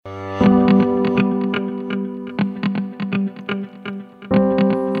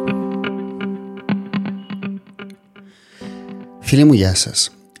Φίλοι μου, γεια σας.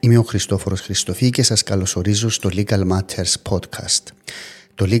 Είμαι ο Χριστόφορος Χριστοφή και σας καλωσορίζω στο Legal Matters Podcast.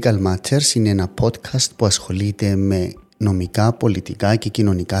 Το Legal Matters είναι ένα podcast που ασχολείται με νομικά, πολιτικά και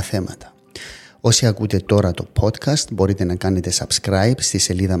κοινωνικά θέματα. Όσοι ακούτε τώρα το podcast μπορείτε να κάνετε subscribe στη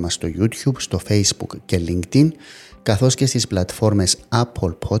σελίδα μας στο YouTube, στο Facebook και LinkedIn, καθώς και στις πλατφόρμες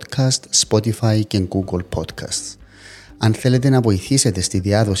Apple Podcast, Spotify και Google Podcasts. Αν θέλετε να βοηθήσετε στη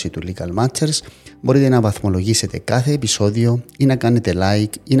διάδοση του Legal Matters, μπορείτε να βαθμολογήσετε κάθε επεισόδιο ή να κάνετε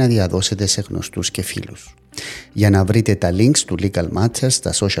like ή να διαδώσετε σε γνωστούς και φίλους. Για να βρείτε τα links του Legal Matters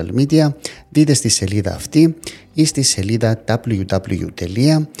στα social media, δείτε στη σελίδα αυτή ή στη σελίδα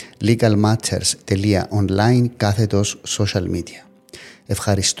www.legalmatters.online/social media.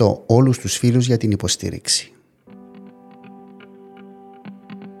 Ευχαριστώ όλους τους φίλους για την υποστήριξη.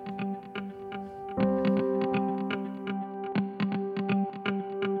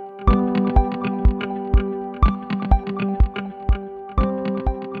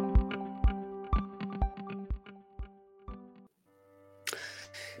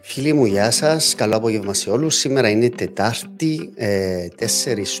 Φίλοι μου, γεια σας. Καλό απόγευμα σε όλους. Σήμερα είναι Τετάρτη,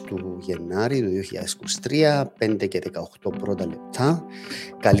 4 του Γενάρη του 2023, 5 και 18 πρώτα λεπτά.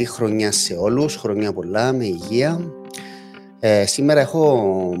 Καλή χρονιά σε όλους, χρονιά πολλά, με υγεία. Σήμερα έχω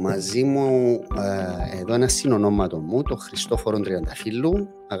μαζί μου εδώ ένα συνονόματο μου, τον Χριστόφορο Τριανταφύλλου.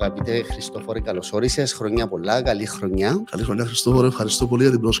 Αγαπητέ Χριστόφορε, καλώς όρισες. Χρονιά πολλά, καλή χρονιά. Καλή χρονιά, Χριστόφορε. Ευχαριστώ πολύ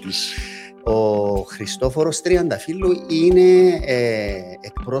για την πρόσκληση. Ο Χριστόφορος Τριανταφύλλου είναι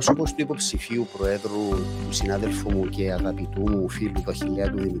εκπρόσωπος του υποψηφίου προέδρου του συνάδελφου μου και αγαπητού μου φίλου του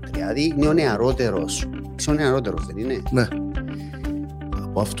Αχιλλέα του Δημητριάδη. Είναι ο νεαρότερος. Είσαι ο νεαρότερος, δεν είναι? Ναι.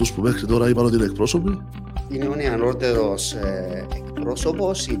 Από αυτούς που μέχρι τώρα είπαν ότι είναι εκπρόσωποι. Είναι ο νεαρότερος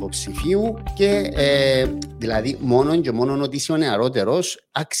εκπρόσωπος υποψηφίου και δηλαδή μόνον και μόνον ότι είσαι ο νεαρότερος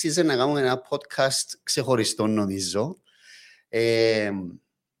άξιζε να κάνουμε ένα podcast ξεχωριστό, νομίζω.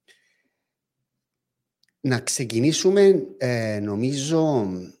 Να ξεκινήσουμε, νομίζω,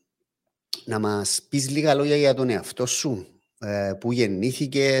 να μας πεις λίγα λόγια για τον εαυτό σου. Που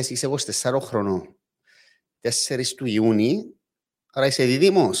γεννήθηκες, είσαι 24 χρονών, 4 του Ιούνιου, άρα είσαι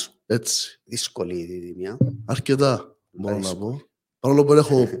δίδυμος. Έτσι. Δύσκολη η δίδυμια. Αρκετά, μπορώ να πω. Παρόλο που δεν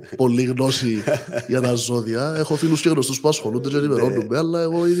έχω πολλή γνώση για τα ζώδια, έχω φίλους και γνωστούς που ασχολούνται και ενημερώνουν, αλλά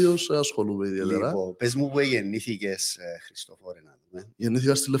εγώ ίδιος ασχολούμαι ιδιαίτερα. Λοιπόν, πες μου που γεννήθηκες, Χριστόφορε, να δούμε.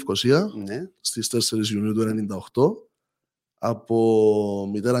 Γεννήθηκα στη Λευκοσία, στις 4 Ιουνίου του 1998, από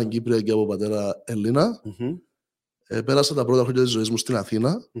μητέρα Κύπρια και από πατέρα Έλληνα. Πέρασα τα πρώτα χρόνια της ζωής μου στην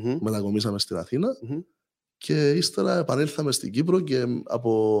Αθήνα, μετακομίσαμε στην Αθήνα και ύστερα επανήλθαμε στην Κύπρο και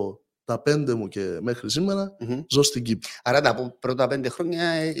από τα 5 μου και μέχρι σήμερα ζω στην Κύπρο. Άρα τα πρώτα 5 χρόνια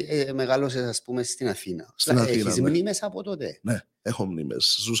μεγάλωσες, ας πούμε, στην Αθήνα. Έχεις μνήμες από τότε? Ναι, έχω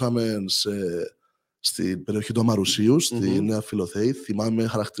μνήμες. Ζούσαμε στην περιοχή του Αμαρουσίου, στη Νέα Φιλοθέη. Θυμάμαι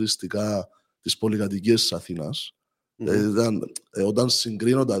χαρακτηριστικά τις πολυκατοικίες της Αθήνας. Όταν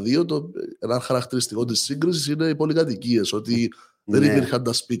συγκρίνω τα δύο, ένα χαρακτηριστικό της σύγκρισης είναι οι πολυκατοικίες, ότι δεν υπήρχαν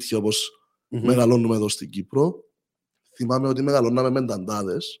τα σπίτια όπως μεγαλώνουμε εδώ στην Κύπρο. Θυμάμαι ότι μεγαλώναμε με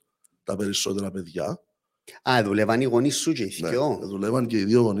ταντάδες τα περισσότερα παιδιά. Δουλεύαν οι γονείς σου και οι δυο? Ναι, δουλεύαν και οι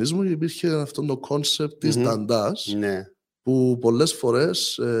δύο γονείς μου και υπήρχε αυτό το κόνσεπτ της ταντάς, που πολλές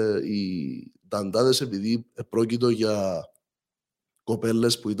φορές οι ταντάδες, επειδή πρόκειτο για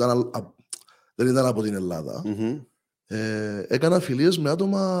κοπέλες που δεν ήταν από την Ελλάδα, έκανα φιλίες με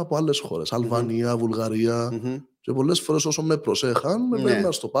άτομα από άλλες χώρες, Αλβανία, Βουλγαρία, και πολλές φορές όσο με προσέχαν, με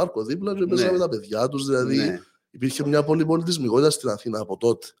παίρναν στο πάρκο δίπλα και παίζαμε τα παιδιά τους, δηλαδή υπήρχε μια πολύ πολιτισμικότητα στην Αθήνα από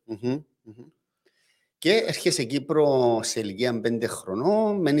τότε. Και έρχεσαι Κύπρο σε ηλικία 5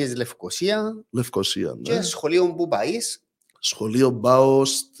 χρονών, μένεις Λευκοσία. Λευκοσία, ναι. Και σχολείο που πάεις? Σχολείο πάω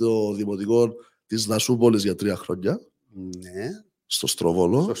στο Δημοτικό της Δασούπολης για 3 χρόνια. Ναι. Στο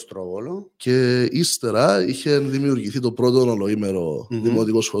Στροβόλο. Στο Στροβόλο. Και ύστερα είχε δημιουργηθεί το πρώτο ολοήμερο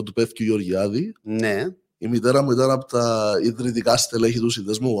δημοτικό σχολείο του Πεύκιου Γεωργιάδη. Ναι. Η μητέρα μου ήταν από τα ιδρυτικά στελέχη του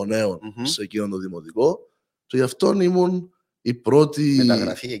Συνδέσμου Γονέων σε εκείνο το δημοτικό. Και γι' αυτόν ήμουν η πρώτη.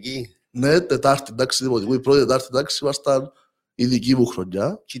 Μεταγραφή εκεί. Ναι, τετάρτη τάξη δημοτικού. Η πρώτη τετάρτη τάξη ήμασταν η δική μου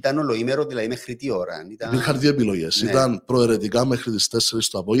χρονιά. Και ήταν ολοήμερο, δηλαδή μέχρι τι ώρα? Υπήρχαν δύο επιλογές. Ναι. Ήταν προαιρετικά μέχρι τις 4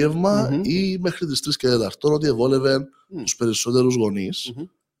 το απόγευμα ή μέχρι τις 3 και 4, ότι εβόλευε τους περισσότερους γονείς.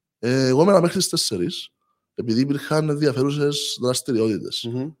 Εγώ έμενα μέχρι τις 4, επειδή υπήρχαν ενδιαφέρουσες δραστηριότητες.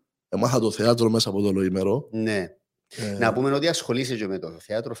 Έμαθα το θέατρο μέσα από το ολοήμερο. Ναι. Να πούμε ότι ασχολείσαι και με το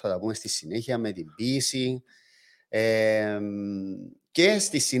θέατρο, θα τα πούμε στη συνέχεια, με την ποίηση. Και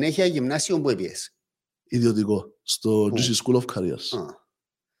στη συνέχεια γυμνάσιο που έπιες? Ιδιωτικό, στο GC School of Careers.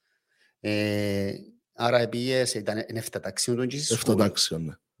 Άρα πήγες, ήταν 7 τάξιον τον GC School. 7 τάξιον,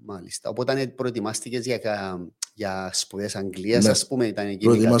 ναι. Μάλιστα. Οπότε προετοιμάστηκες για σπουδές Αγγλίας, ας πούμε, ήταν εκείνη η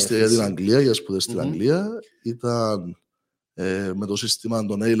προετοιμάστηκα για την κατεύθυνση. Αγγλία, για σπουδές στην Αγγλία. Ήταν με το σύστημα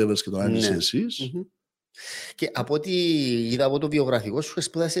των A-levels και των IGCSEs. Και από ό,τι είδα από το βιογραφικό σου,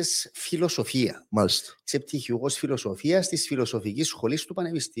 σπούδασες φιλοσοφία. Μάλιστα. Είσαι πτυχιούχος φιλοσοφίας της Φιλοσοφικής Σχολής του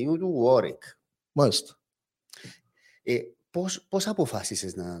Πανεπιστημίου του Warwick. Μάλιστα. Πώς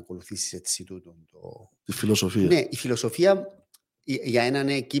αποφάσισες να ακολουθήσεις έτσι τη φιλοσοφία? Ναι, η φιλοσοφία για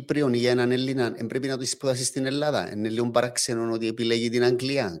έναν Κύπριο ή για έναν Έλληνα πρέπει να το σπουδάσεις στην Ελλάδα. Είναι λίγο παραξενό ότι επιλέγει την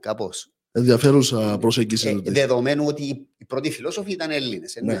Αγγλία, κάπως. Ενδιαφέρουσα προσέγγιση. Δεδομένου ότι οι πρώτοι φιλόσοφοι ήταν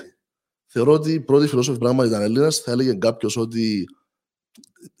Έλληνες. Ναι. Θεωρώ ότι οι πρώτοι φιλόσοφοι πράγματι ήταν Έλληνες. Θα έλεγε κάποιος ότι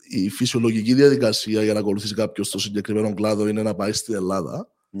η φυσιολογική διαδικασία για να ακολουθήσει κάποιος στο συγκεκριμένο κλάδο είναι να πάει στην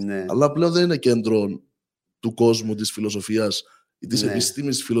Ελλάδα. Ναι. Αλλά πλέον δεν είναι κέντρο του κόσμου της φιλοσοφίας ή της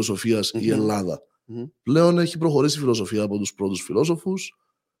επιστήμης της φιλοσοφίας η Ελλάδα. Πλέον έχει προχωρήσει η φιλοσοφία από τους πρώτους φιλόσοφους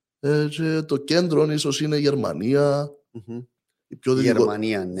και το κέντρο ίσως είναι η Γερμανία, οι πιο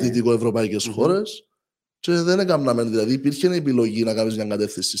δυτικοευρωπαϊκές χώρες. Και δεν έκαναμε, δηλαδή υπήρχε η επιλογή να κάνεις μια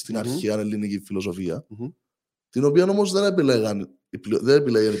κατεύθυνση στην αρχαία ελληνική φιλοσοφία, την οποία όμως δεν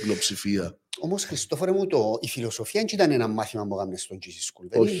επιλέγει η πλειοψηφία. Όμως, Χριστόφορε μου, η φιλοσοφία δεν ήταν ένα μάθημα που έκανες στον GC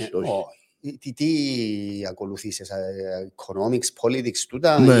School. Όχι. Τι ακολουθήσεις, economics, politics,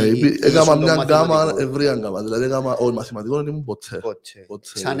 τούτα? Ναι, έκανα μια γκάμα, ευρεία γκάμα. Δηλαδή, όχι μαθηματικό δεν ήμουν ποτέ.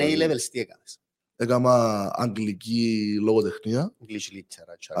 Σαν A-levels τι έκανες? Έκανα αγγλική λογοτεχνία. English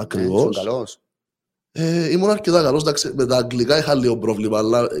literature. Ακριβώς. Καλός. Ήμουν αρκετά καλός. Με τα αγγλικά είχα λίγο πρόβλημα,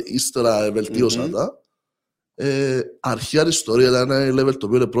 αλλά ύστερα βελτίωσα τα. Αρχαία ιστορία ήταν ένα level το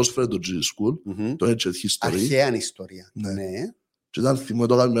οποίο πρόσφερε το GC School, το Ancient History. Αρχαία ιστορία. Ναι. Και ήταν θυμό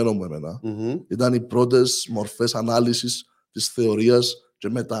το αγαπημένο μου εμένα. Ήταν οι πρώτες μορφές ανάλυσης της θεωρίας και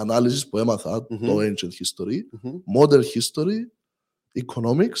μετα-ανάλυσης που έμαθα, το Ancient History, Modern History,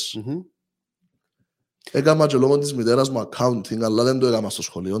 Economics. Έκανα και λόγω της μητέρας μου accounting, αλλά δεν το έκανα στο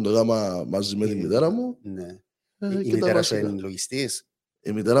σχολείο, το έκανα μαζί με τη μητέρα μου. Η μητέρα σου είναι λογιστής?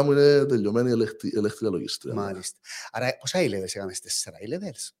 Η μητέρα μου είναι τελειωμένη ηλεκτρικά λογιστρία. Μάλιστα. Άρα πόσα A-levels έκανες? 4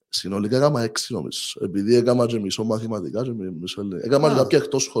 A-levels? Συνολικά έκανα 6 νομίζω. Επειδή έκανα και μισό μαθηματικά και μισό ελληνικά. Έκανα και κάποια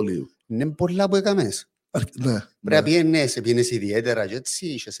εκτός σχολείου. Είναι πολλά που έκαμες. Ναι. Πρέπει να πήγαινες ιδιαίτερα και έτσι,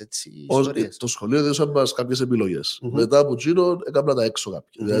 είχες έτσι ιστορίες. Το σχολείο έδωσα κάποιες επιλογές. Μετά από γύρω έκανα τα έξω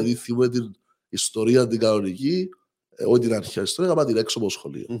κάποια. Δηλαδή θυμούμαι την ιστορία την κανονική, όχι την αρχαία ιστορία, έκανα την έξω από το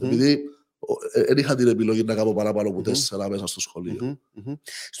σχολείο. Επειδή δεν είχα την επιλογή να κάνω παραπάνω από 4 μέσα στο σχολείο.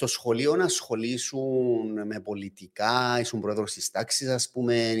 Στο σχολείο να ασχολήσουν με πολιτικά, ήσουν πρόεδρος της τάξης, ας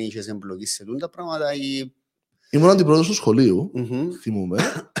πούμε, είχες εμπλοκή σε τούτα πράγματα ή... Ήμουν αντιπρόεδρος του σχολείου, θυμούμαι,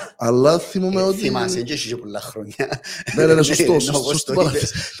 αλλά θυμούμαι ότι... Θυμάσαι και εσύ πολλά χρόνια. Ναι, σωστός.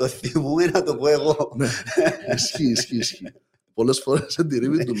 Το θυμούμαι να το πω εγώ. Ναι, ισχύει. Πολλές φορές εν τη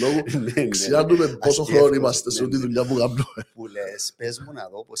ρήμη του λόγου ξιάνουμε πόσο χρόνο είμαστε σε ό,τι δουλειά που κάνουμε. Που λες, πες μου να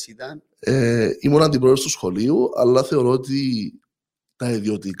δω πώς ήταν. Ήμουν αντιπρόεδρος του σχολείου, αλλά θεωρώ ότι τα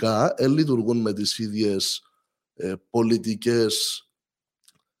ιδιωτικά λειτουργούν με τις ίδιες πολιτικές,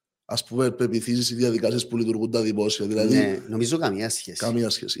 ας πούμε, πεποιθήσεις ή διαδικασίες που λειτουργούν τα δημόσια. Δηλαδή, ναι, νομίζω καμία σχέση. Καμία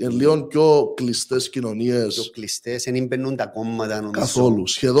σχέση. Είναι λίγο πιο κλειστές κοινωνίες. Πιο κλειστές, δεν μπαίνουν τα κόμματα, νομίζω. Καθόλου,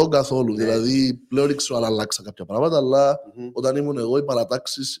 σχεδόν καθόλου. Ναι. Δηλαδή, πλέον δεν ξέρω αν αλλάξα κάποια πράγματα, αλλά όταν ήμουν εγώ, οι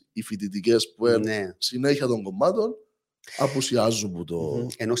παρατάξεις, οι φοιτητικές που είναι συνέχεια των κομμάτων, απουσιάζουν που το.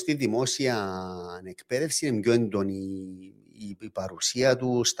 Ενώ στη δημόσια εκπαίδευση είναι πιο έντονη η παρουσία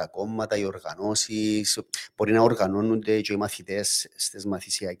του στα κόμματα, οι οργανώσεις. Μπορεί να οργανώνονται και οι μαθητές στις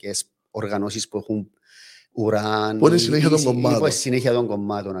μαθησιακές οργανώσεις που έχουν ουράν. Που είναι συνέχεια των κομμάτων. Συνέχεια των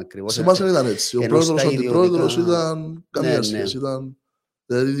κομμάτων ακριβώς. Σε εμάς δεν ήταν έτσι. Ο πρόεδρος, ο αντιπρόεδρος ήταν καμία σχέση.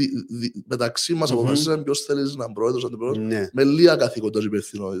 Δηλαδή μεταξύ μας αποφασίσαμε ποιος θέλει να είναι πρόεδρος, αντιπρόεδρος, με λίγα καθήκοντα και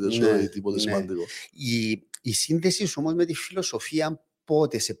υπευθυνότητες, όχι τίποτε σημαντικό. Η σύνδεση σου όμως με τη φιλοσοφία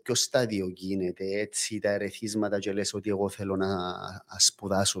πότε, σε ποιο στάδιο γίνεται έτσι τα ερεθίσματα και λες ότι εγώ θέλω να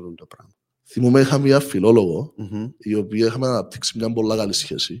σπουδάσω το πράγμα? Θυμούμαι είχα μια φιλόλογο, η οποία είχαμε αναπτύξει μια πολύ καλή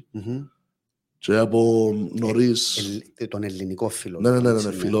σχέση. Και από νωρίς... Τον ελληνικό φιλόλογο.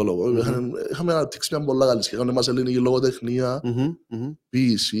 Ναι, φιλόλογο. Είχαμε αναπτύξει μια πολύ καλή σχέση. Είχαμε μας ελληνική λογοτεχνία,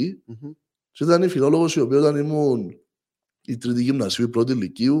 ποίηση. Και ήταν η φιλόλογος η οποία όταν ήμουν η τρίτη γυμνασίου, η πρώτη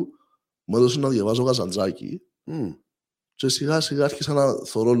ηλικίου, μου έδωσε να διαβάζω Καζαντζάκη. Και σιγά σιγά άρχισα να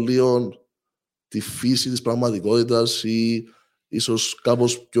θωρώ λίγο τη φύση της πραγματικότητας ή ίσως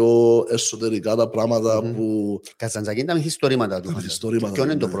κάπως πιο εσωτερικά τα πράγματα που... Καζαντζάκη ήταν με ιστορήματα του. Ποιο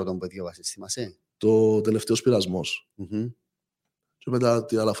είναι το πρώτο που διαβάσεις, θυμάσαι? Το Τελευταίος Πειρασμός. Και μετά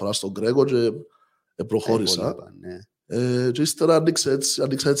την αναφορά στον Γκρέκο και προχώρησα. Και ύστερα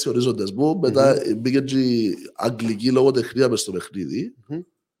άνοιξα έτσι ορίζοντες μου. Μετά μπήκε και η αγγλική λογοτεχνία μες στο παιχνίδι.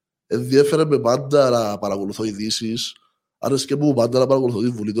 Ενδιέφερε με πάντα να παρακολουθώ ειδήσεις. Άρεσε και μου πάντα να παρακολουθώ τη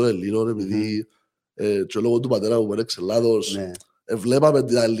Βουλή των Ελλήνων, επειδή και λόγω του πατέρα μου είναι εξ βλέπαμε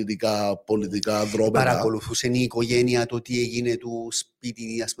τα ελληνικά πολιτικά δρόμενα. Παρακολουθούσε η οικογένεια το τι έγινε του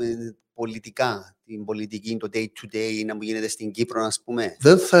σπίτι, ας πούμε, πολιτικά, την πολιτική, το day-to-day, να μου γίνεται στην Κύπρο, ας πούμε.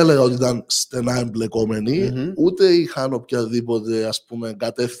 Δεν θα έλεγα ότι ήταν στενά εμπλεκόμενοι, ούτε είχαν οποιαδήποτε, ας πούμε,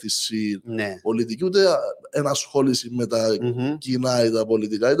 κατεύθυνση πολιτική, ούτε ενασχόληση με τα κοινά ή τα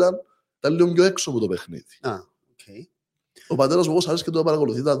πολιτικά. Ήταν λίγο πιο έξω από το παιχνίδι. Ο πατέρας μου, όπως άρεσε και το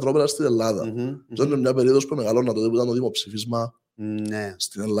παρακολουθεί, τα δρόμενα στην Ελλάδα. Είναι μια περίοδος που μεγαλώνα τότε που ήταν το δημοψήφισμα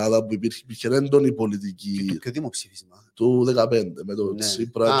στην Ελλάδα, που υπήρχε έντονη πολιτική. Ποιο δημοψήφισμα? Του 2015, με τον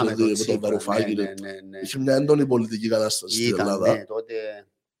Τσίπρα και με τον Βαρουφάκη. Είχε μια έντονη πολιτική κατάσταση στην Ελλάδα.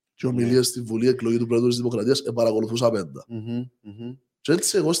 Και ομιλίες στη Βουλή, εκλογή του Πρόεδρου της Δημοκρατίας, παρακολουθούσα πάντα. Και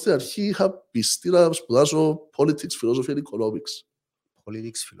έτσι εγώ στην αρχή είχα πιστεί να σπουδάσω Politics, Philosophy and Economics.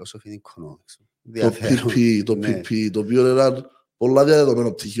 Politics, Philosophy and Economics. Το PP, το οποίο είναι ένα πολλά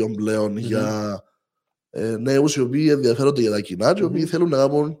διαδεδομένο πτυχίο πλέον για νέους οι οποίοι ενδιαφέρονται για τα κοινά και οι οποίοι θέλουν να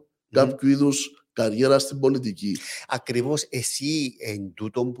κάνουν κάποιο είδους καριέρα στην πολιτική. Ακριβώς εσύ εν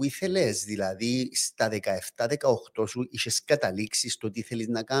τούτον που ήθελες, δηλαδή στα 17-18 σου είχες καταλήξει στο τι θέλεις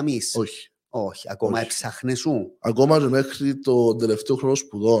να κάνεις? Όχι, ακόμα έψαχνες σου? Ακόμα και μέχρι το τελευταίο χρόνο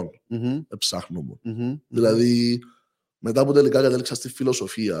σπουδών έψαχνουμε. Δηλαδή μετά που τελικά κατέληξα στη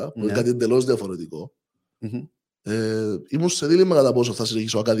φιλοσοφία, που είναι κάτι εντελώς διαφορετικό, ήμουν σε δίλημμα κατά πόσο θα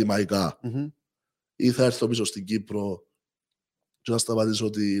συνεχίσω ακαδημαϊκά ή θα έρθω πίσω στην Κύπρο και να σταματήσω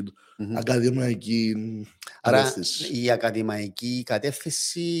την ακαδημαϊκή κατεύθυνση. Άρα η ακαδημαϊκή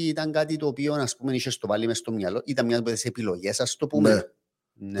κατεύθυνση ήταν κάτι το οποίο, ας πούμε, είχες το βάλει μες στο μυαλό, ήταν μια από τις επιλογές, ας το πούμε.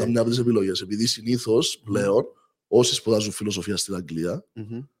 Ναι, ήταν μια από τις επιλογές. Επειδή συνήθως πλέον όσοι σπουδάζουν φιλοσοφία στην Αγγλία,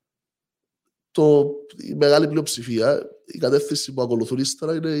 η μεγάλη πλειοψηφία, η κατεύθυνση που ακολουθούν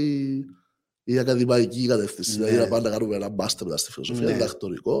ύστερα είναι η ακαδημαϊκή κατεύθυνση. Δηλαδή να πάνε να κάνουμε ένα μάστερ μετά στη φιλοσοφία,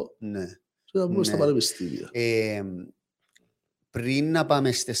 διδακτορικό, και να μπούμε στα πανεπιστήμια. Πριν να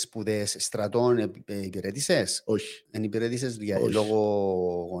πάμε στις σπουδές στρατών, υπηρέτησες? Όχι. Εν υπηρέτησες λόγω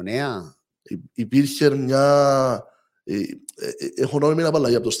γονέα? Υπήρχε μια... Έχω νόμιμη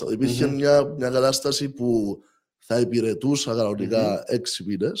απαλλαγή από το στρατό. Υπήρχε μια κατάσταση που θα υπηρετούσα κανονικά 6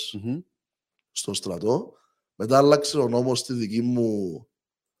 μήνες στο στρατό. Μετά άλλαξε ο νόμος στη δική μου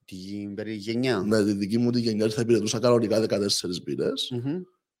γενιά. Ναι, τη δική μου τη γενιά θα υπηρετούσα κανονικά 14 μήνες.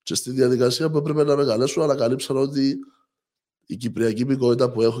 Και στη διαδικασία που έπρεπε να με καλέσουν, ανακαλύψαν ότι η κυπριακή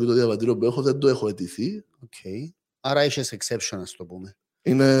υπηκότητα που έχω και το διαβατήριο που έχω δεν το έχω αιτηθεί. Άρα είχες exception, ας το πούμε.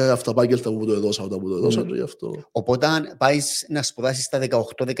 Είναι αυταπάγγελτα που το έδωσα όταν μου το έδωσαν και γι' αυτό. Οπότε πάει να σπουδάσεις στα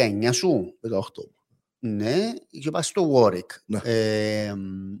 18-19 σου. 18. Ναι, και πας στο Warwick.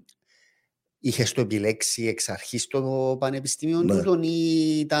 Είχες το επιλέξει εξ αρχής το πανεπιστήμιο τούτον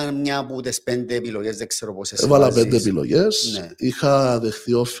ή ήταν μια από τις 5 επιλογές, δεν ξέρω πόσες. Έβαλα 5 επιλογές. Είχα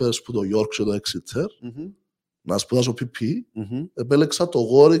δεχθεί offers που το York και το Exeter. Να σπουδάσω PP. Επέλεξα το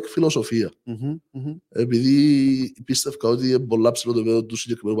Warwick φιλοσοφία. Επειδή πίστευα ότι είναι πολλά ψηλό το επίπεδο του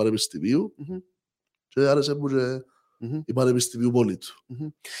συγκεκριμένου πανεπιστημίου και άρεσε μου και η πανεπιστημίου πολίτου.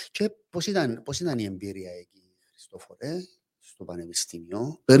 Και πώς ήταν η εμπειρία εκεί, Χριστόφορε, στο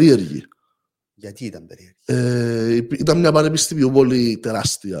πανεπιστήμιο? Περίεργη. Γιατί ήταν περίεργη? Ήταν μια πανεπιστημίου πολύ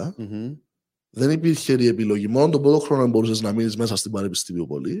τεράστια. Δεν υπήρχε η επιλογή. Μόνο τον πρώτο χρόνο μπορούσες να μείνεις μέσα στην πανεπιστημίου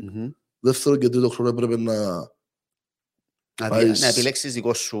πολύ. Δεύτερο και τρίτο χρόνο έπρεπε να επιλέξεις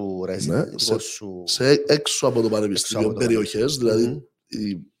δικό σου resident, σε έξω από το πανεπιστήμιο περιοχές, δηλαδή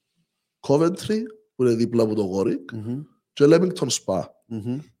η Coventry που είναι δίπλα από το Warwick και Leamington Spa.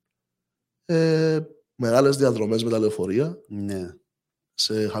 Μεγάλες διαδρομές με τα λεωφορεία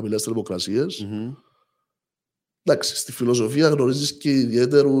σε χαμηλές θερμοκρασίες. Εντάξει, στη φιλοσοφία γνωρίζεις και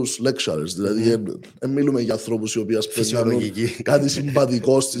ιδιαίτερους lecturers, δηλαδή δεν μιλούμε για ανθρώπους οι οποίοι σπέζουν κάτι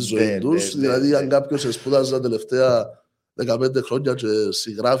συμπατικό στη ζωή τους. Δηλαδή αν κάποιος σπούδαζε τα τελευταία 15 χρόνια και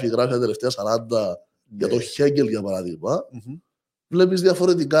γράφει τα τελευταία 40 για το Hegel για παράδειγμα, βλέπεις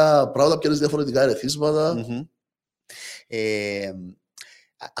διαφορετικά πράγματα, πιάνεις διαφορετικά ερεθίσματα.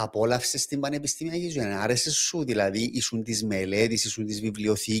 Απόλαυσες την πανεπιστήμια ζωή, άρεσε σου, δηλαδή ήσουν της μελέτης, ήσουν της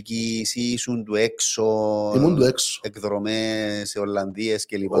βιβλιοθήκης ή ήσουν του έξω? Ήμουν του έξω. Εκδρομές σε Ολλανδίες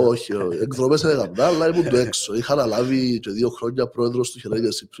κλπ. Όχι, εκδρομές έλεγα, αλλά ήμουν του έξω. Είχα αναλάβει και 2 χρόνια πρόεδρος του Hellenic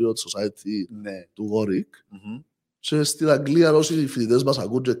Cypriot Society του Warwick. Και στην Αγγλία, όσοι οι φοιτητές μας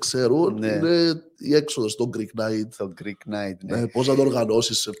ακούν και ξέρουν, είναι η έξοδος στο Greek Night. Το Greek Night, πώς να το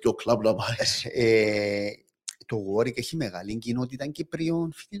οργανώσεις, σε ποιο κλαμπ να πάει. Το Warwick έχει μεγάλη κοινότητα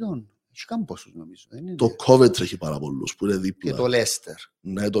Κυπρίων φοιτητών. Έχει κάμποσους νομίζω. Το Coventry έχει πάρα πολλούς που είναι δίπλα. Και το Leicester.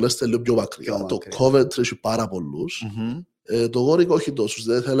 Ναι, το Leicester είναι λίγο πιο μακριά. Το Coventry έχει πάρα πολλούς. Το Warwick όχι τόσους.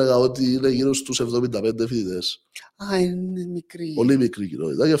 Δεν θα έλεγα ότι είναι γύρω στους 75 φοιτητές. Α, είναι μικρή. Πολύ μικρή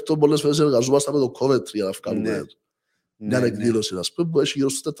κοινότητα. Γι' αυτό πολλές φορές εργαζόμαστε με το Coventry για να βγάλουμε μια εκδήλωση. Ας πούμε, που έχει γύρω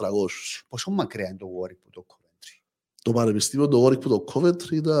στους 400. Πόσο μακριά είναι το Warwick που το Coventry? Το πανεπιστήμιο, το Warwick που το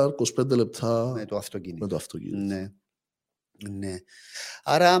Coventry ήταν 25 λεπτά με το αυτοκίνητο. Ναι. Ναι.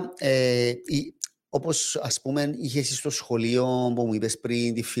 Άρα, όπως ας πούμε είχες στο σχολείο που μου είπες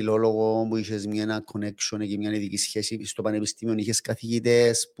πριν, τη φιλόλογο που είχες ένα connection και μια ειδική σχέση στο πανεπιστήμιο, είχες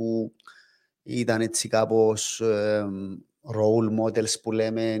καθηγητές που ήταν έτσι κάπως role models που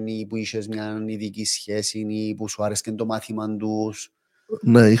λέμε, ή που είχες μια ειδική σχέση ή που σου άρεσε το μάθημα τους?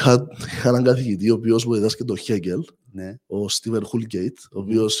 Ναι, είχα έναν καθηγητή ο οποίος μου διδάσκε το Hegel, ο Στίβεν Χούλγκέιτ, ο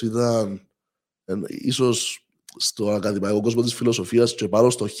οποίος ήταν ίσως στο ακαδημαϊκό κόσμο της φιλοσοφίας και πάνω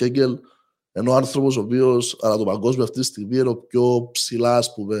στο Hegel, ενώ ο άνθρωπος ο οποίος ανά το παγκόσμιο αυτή τη στιγμή είναι ο πιο ψηλά,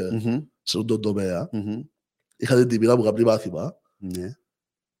 ας πούμε, σε αυτόν τον τομέα. Είχα την τιμή να μου κάνει μάθημα.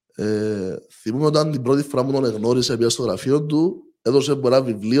 Θυμούμαι όταν την πρώτη φορά μου τον εγνώρισε πια στο γραφείο του, έδωσε μου ένα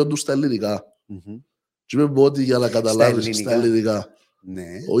βιβλίο του στα ελληνικά. Και είπε μου ότι για να καταλάβεις στα ελληνικά.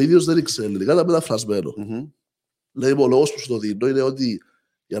 Ο ίδιος δεν ήξερε ελληνικά, ήταν μεταφρασμένο. Λέει, ο λόγος που σου το δίνω είναι ότι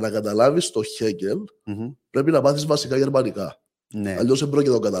για να καταλάβεις το Hegel πρέπει να μάθεις βασικά γερμανικά. Αλλιώς δεν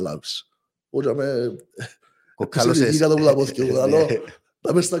πρόκειται να το καταλάβεις. Ούτε με κοκκάλωσες κάτω που τα πόθηκε μου.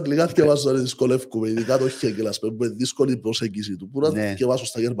 Να μες στα αγγλικά θυκευάζω να δυσκολεύκουμε, ειδικά το Hegel, ας πούμε, με δύσκολη προσέγγιση του. Πού να θυκευάσω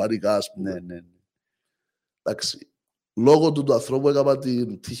στα γερμανικά, ας πούμε. Εντάξει, λόγω του ανθρώπου έκανα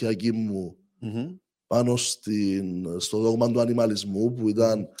την πτυχιακή μου πάνω στο δόγμα του ανιμαλισμού που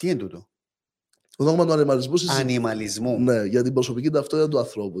ήταν... Τι είναι τούτο? Το δόγμα του ανιμαλισμού. Ανιμαλισμού. Ναι, για την προσωπική ταυτότητα του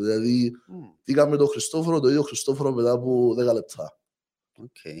ανθρώπου. Δηλαδή, τι κάνουμε τον Χριστόφορο, το ίδιο Χριστόφορο μετά από 10 λεπτά.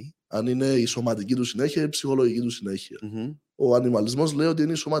 Αν είναι η σωματική του συνέχεια ή η ψυχολογική του συνέχεια. Ο ανιμαλισμός λέει ότι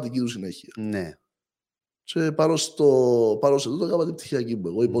είναι η σωματική του συνέχεια. Και πάνω σε τούτο έκανα την πτυχιακή μου.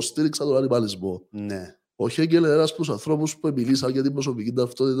 Εγώ υποστήριξα τον ανιμαλισμό. Ο Hegel είναι ένας από τους ανθρώπους που επιλύσαν για την προσωπική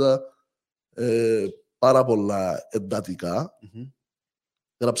ταυτότητα πάρα πολλά εντατικά.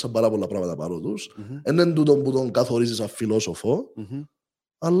 Γράψαν πάρα πολλά πράγματα πάνω τους. Είναι τούτο που τον καθορίζει σαν φιλόσοφο,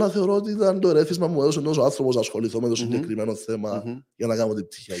 αλλά θεωρώ ότι ήταν το ερέθισμα μου έδωσε ενός άνθρωπος να ασχοληθώ με το συγκεκριμένο θέμα για να κάνω την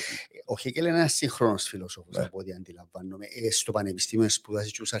πτυχιακή. Ο Hegel είναι ένας σύγχρονος φιλόσοφος, από ό,τι αντιλαμβάνομαι. Στο πανεπιστήμιο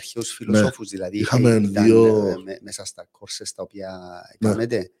σπουδάζει και τους αρχαίους φιλόσοφους, δηλαδή ήταν μέσα στα κόρσες τα οποία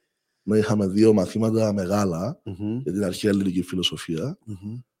κάνετε. Είχαμε 2 μαθήματα μεγάλα για την αρχαία ελληνική φιλοσοφία.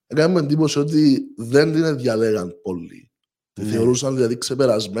 Έκαναμε εντύπωση ότι δεν την διαλέγαν πολύ. Τη θεωρούσαν δηλαδή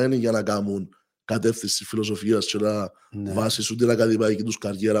ξεπερασμένοι για να κάνουν κατεύθυνση φιλοσοφίας και να βάσισουν την ακαδημαϊκή τους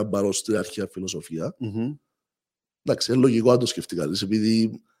καριέρα πάνω στην αρχαία φιλοσοφία. Εντάξει, είναι λογικό να το σκεφτεί κανείς,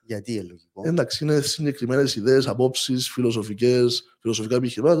 επειδή. Γιατί είναι λογικό? Εντάξει, είναι συγκεκριμένες ιδέες, απόψεις, φιλοσοφικά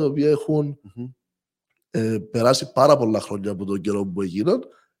επιχειρήματα, τα οποία έχουν περάσει πάρα πολλά χρόνια από τον καιρό που έγιναν.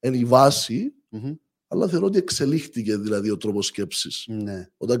 Είναι η βάση, αλλά θεωρώ ότι εξελίχθηκε δηλαδή ο τρόπος σκέψης.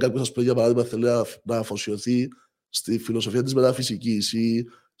 Όταν κάποιος, ας πούμε, για παράδειγμα, θέλει να αφοσιωθεί στη φιλοσοφία της μεταφυσικής ή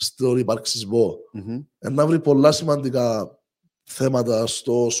στον υπαρξισμό, να βρει πολλά σημαντικά θέματα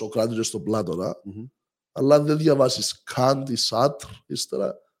στο Σοκράτη και στον Πλάτωνα, αλλά αν δεν διαβάσεις Καντ ή Σάρτρ,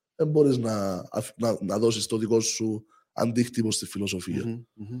 ύστερα δεν μπορείς να δώσεις το δικό σου αντίκτυπο στη φιλοσοφία.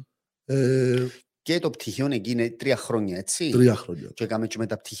 Και το πτυχίο εκεί είναι 3 χρόνια, έτσι? 3 χρόνια. Και έκαμε και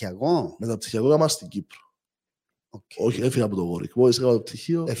μεταπτυχιακό. Μεταπτυχιακό έκανα στην Κύπρο. Όχι, έφυγα από το Warwick. Μόλις έκανα το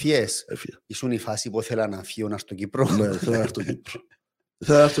πτυχίο. Έφυγες. Ήσουν η φάση που ήθελα να φύγω να στο Κύπρο. Ναι, ήθελα να έρθω στο Κύπρο.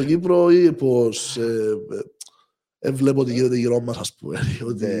 Ήθελα να έρθω στο Κύπρο ή πως βλέπω ότι γίνεται γύρω μας, ας πούμε.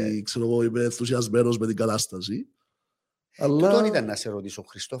 Ότι ξέρω εγώ είμαι ενθουσιασμένος με την κατάσταση. Τούτον ήταν να σε ρωτήσω,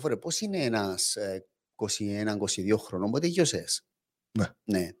 Χριστόφορε, πώς είναι ένας 21-22 χρονών, πότε γιώσες?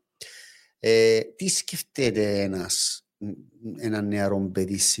 Ναι. Τι σκεφτείτε ένα νεαρό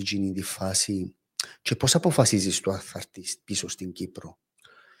παιδί σε εκείνη τη φάση και πώς αποφασίζεις το θα έρθεις πίσω στην Κύπρο?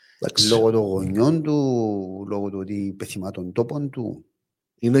 Λόγω των γονιών του, λόγω του ότι πεθυμά των τόπων του?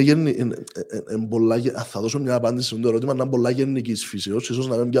 Θα δώσω μια απάντηση σε αυτό το ερώτημα, να είναι πολλά γενικής φύσεως, ίσως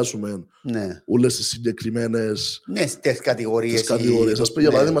να μην πιάσουμε όλες τις συγκεκριμένες κατηγορίες. Ας πούμε,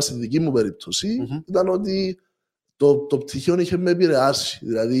 για παράδειγμα, στη δική μου περίπτωση, ήταν ότι το πτυχίο είχε με επηρεάσει,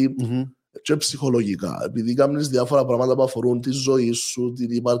 δηλαδή και ψυχολογικά, επειδή κάνεις διάφορα πράγματα που αφορούν τη ζωή σου,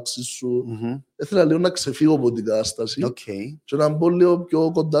 την ύπαρξη σου. Ήθελα λίγο να ξεφύγω από την κατάσταση και να μπω λίγο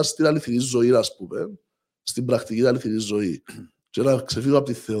πιο κοντά στην αληθινή ζωή, ας πούμε, στην πρακτική αληθινή ζωή. Και να ξεφύγω από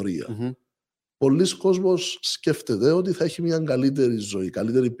τη θεωρία. Πολλοί κόσμος σκέφτεται ότι θα έχει μια καλύτερη ζωή,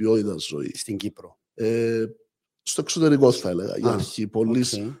 καλύτερη ποιότητα ζωή. Στην Κύπρο. Στο εξωτερικό θα έλεγα. Για αρχή, πολλοί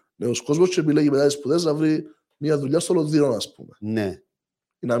νέος κόσμος και επιλέγει μετά τις σπουδές να βρει μια δουλειά στο Λονδίνο, ας πούμε. Ναι.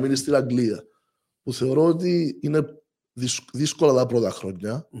 Ή να μείνει στην Αγγλία. Που θεωρώ ότι είναι δύσκολα τα πρώτα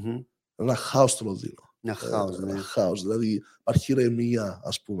χρόνια. Ένα χάος στο Λονδίνο. Ένα χάος. Δηλαδή υπάρχει ηρεμία,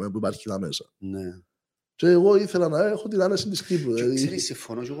 ας πούμε, που υπάρχει εδώ μέσα. Ναι. Και εγώ ήθελα να έχω την άνεση της Κύπρου. Ξέρεις,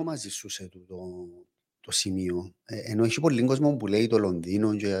 συμφωνώ και εγώ μαζί σου σε το σημείο. Ενώ έχει πολλοί κόσμο που λέει το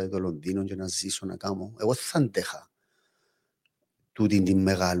Λονδίνο και να ζήσω να κάνω. Εγώ θα αντέχα τούτη την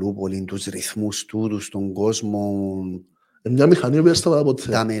μεγαλούπολη, τους ρυθμούς τούτους, τον κόσμο. Μια μηχανή που έσταμα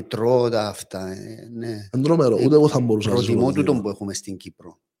ποτέ. Τα μετρό, τα αυτά. Ναι. Εντρομερό, ούτε εγώ θα μπορούσα να ζήσω. Προτιμώ τούτον που έχουμε στην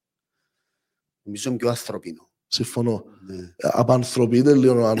Κύπρο. Νομίζω είναι πιο ανθρωπίνο. Συμφωνώ. Ναι. Απανθρωπείται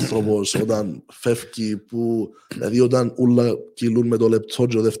λίγο ο άνθρωπος όταν φεύγει, δηλαδή όταν όλα κυλούν με το λεπτό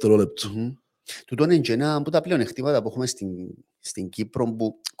και το δευτερόλεπτο. Τούτο είναι και ένα από τα πλεονεκτήματα που έχουμε στην Κύπρο,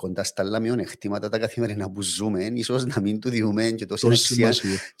 που κοντά στα άλλα μειονεκτήματα τα καθημερινά που ζούμε, ίσως να μην του διούμε και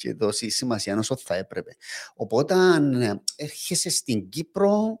τόση σημασία όσο θα έπρεπε. Οπότε, αν έρχεσαι στην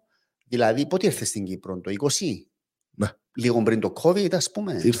Κύπρο, δηλαδή πότε ήρθες στην Κύπρο, το 20? Ναι. Λίγο πριν το COVID, ας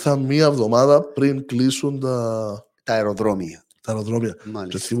πούμε. Ήρθα μία εβδομάδα πριν κλείσουν τα αεροδρόμια. Τα αεροδρόμια.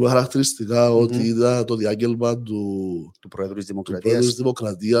 Και θυμούμαι χαρακτηριστικά ότι είδα το διάγγελμα του Πρόεδρου της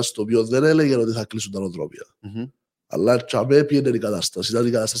Δημοκρατίας, το οποίο δεν έλεγε ότι θα κλείσουν τα αεροδρόμια. Αλλά τσαμέ πήγαινε η κατάσταση. Ήταν η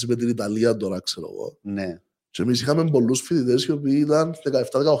κατάσταση με την Ιταλία τώρα, ξέρω εγώ. Ναι. Και εμείς είχαμε πολλούς φοιτητές οι οποίοι ήταν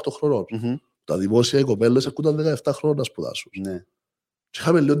 17-18 χρονών. Τα δημόσια οι κοπέλες ακούταν 17 χρόνια να σπουδάσουν. Ναι. Και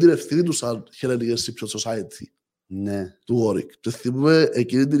είχαμε λίγο την ευθύνη του σαν Hellenic Cypriot Society. Ναι. Του Όρικ. Και θυμούμε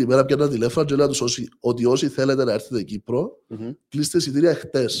εκείνη την ημέρα πιάνα τηλέφωνο και λέω ότι όσοι θέλετε να έρθετε Κύπρο, κλείστε εισιτήρια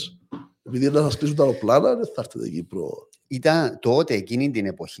χτες. Επειδή να σας κλείσουν τα αεροπλάνα, δεν θα έρθετε Κύπρο. Ήταν τότε, εκείνη την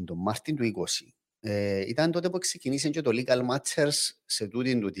εποχή, τον Μάρτιν του 20. Ήταν τότε που ξεκινήσε και το Legal Matters σε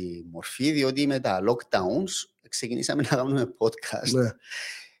τούτη τη μορφή, διότι με τα lockdowns ξεκινήσαμε να κάνουμε podcast.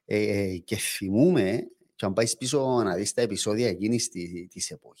 Ναι. Και θυμούμε, και αν πάει πίσω να δεις τα επεισόδια εκείνης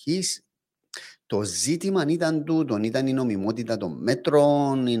της εποχής, το ζήτημα ήταν τούτον, ήταν η νομιμότητα των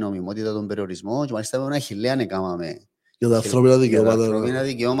μέτρων, η νομιμότητα των περιορισμών, και μάλιστα με τον Αχιλλέα έκαναμε για τα ανθρώπινα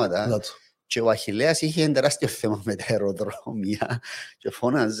δικαιώματα. Και ο Αχιλλέας είχε ένα τεράστιο θέμα με τα αεροδρόμια και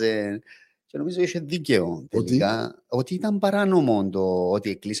φώναζε. Και νομίζω είχε δίκαιο τελικά. Ότι ήταν παράνομο το ότι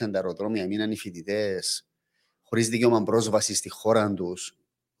εκλείσαν τα αεροδρόμια, μείναν οι φοιτητές χωρίς δικαίωμα πρόσβαση στη χώρα τους.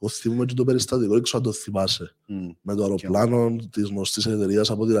 Θυμούμε και το περιστατικό, έξω αν το θυμάσαι. Με το αεροπλάνο της γνωστής εταιρείας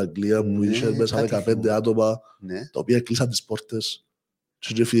από την Αγγλία που είχε μέσα 15 άτομα, τα οποία κλείσαν τις πόρτες.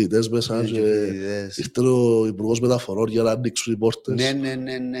 Και φοιτητές μέσα. Ήρθε ο Υπουργός Μεταφορών για να ανοίξουν οι πόρτες.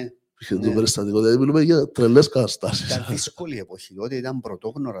 Ναι. Είχε το περιστατικό, δηλαδή μιλούμε για τρελές καταστάσεις. Ήταν δύσκολη εποχή, τότε ήταν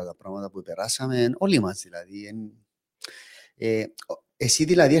πρωτόγνωρα τα πράγματα που περάσαμε, όλοι μας δηλαδή. Εσύ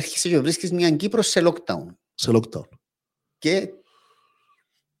δηλαδή έρχεσαι και βρίσκεις μια Κύπρο σε lockdown. Σε lockdown. Και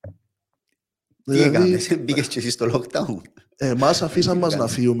τι έκανες, μπήκες και εσύ στο lockdown. Εμάς αφήσαν μας να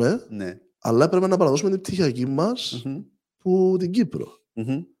φύγουμε, αλλά έπρεπε να παραδώσουμε την πτυχιακή μας που την Κύπρο.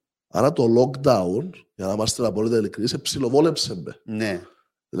 Άρα το lockdown, για να είμαστε απόλυτα ειλικρινείς, ψιλοβόλεψε με. Ναι.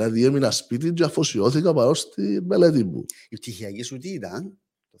 Δηλαδή έμεινα σπίτι και αφοσιώθηκα πάνω στη μελέτη μου. Η πτυχιακή σου τι ήταν?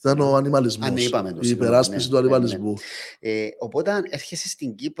 Ήταν ο ανιμαλισμός, η υπεράσπιση του ανιμαλισμού. Οπότε έρχεσαι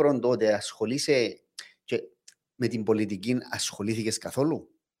στην Κύπρο τότε, ασχολείσαι και με την πολιτική, ασχολήθηκες καθόλου?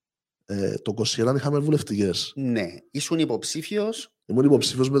 Το 2021 είχαμε βουλευτικές. Ναι. Ήσουν υποψήφιος? Ήμουν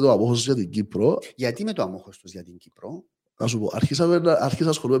υποψήφιος με το αμόχωστος για την Κύπρο. Γιατί με το αμόχωστος για την Κύπρο? Να σου πω, άρχισα να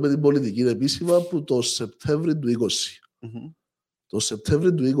ασχολούμαι με την πολιτική επίσημα από το Σεπτέμβρη του 20. Το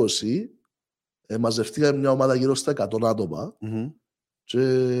Σεπτέμβρη του 20 μαζευτήκαμε μια ομάδα γύρω στα 100 άτομα και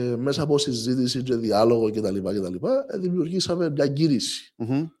μέσα από συζήτηση και διάλογο κτλ. Δημιουργήσαμε μια κήρυξη,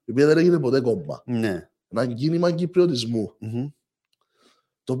 η οποία δεν έγινε ποτέ κόμμα. Ένα κίνημα κυπριωτισμού.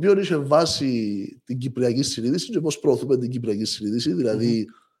 Το οποίο είχε βάση την κυπριακή συνείδηση και πώς προωθούμε την κυπριακή συνείδηση, δηλαδή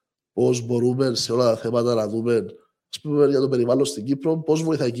πώς μπορούμε σε όλα τα θέματα να δούμε, ας πούμε, για το περιβάλλον στην Κύπρο, πώς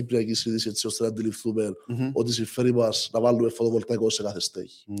βοηθάει η κυπριακή συνείδηση έτσι ώστε να αντιληφθούμε ότι συμφέρει μας να βάλουμε φωτοβολταϊκό σε κάθε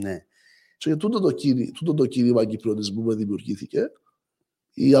στέχη. Και τούτο το κίνημα κυπριωτισμού που δημιουργήθηκε,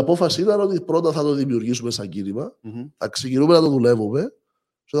 η απόφαση ήταν ότι πρώτα θα το δημιουργήσουμε σαν κίνημα, θα ξεκινούμε να το δουλεύουμε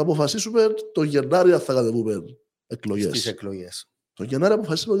και θα αποφασίσουμε το Γενάρη αν θα κατεβούμε εκλογές. Το Γενάρη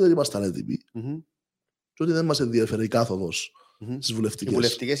αποφασίσαμε ότι δεν ήμασταν έτοιμοι και ότι δεν μας ενδιαφέρει η κάθοδος στις βουλευτικές. Οι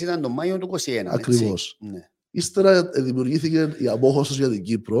βουλευτικές ήταν τον Μάιο του 2021. Ακριβώς. Ύστερα δημιουργήθηκε η Αμόχωστος για την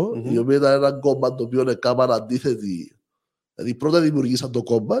Κύπρο, η οποία ήταν ένα κόμμα το οποίο έκαναν αντίθετη. Δηλαδή πρώτα δημιουργήσαν το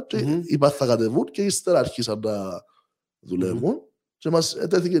κόμμα και είπαν θα κατεβούν και ύστερα άρχισαν να δουλεύουν. Και μας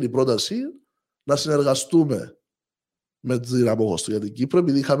ετέθηκε η πρόταση να συνεργαστούμε με την Αμόχωστο για την Κύπρο,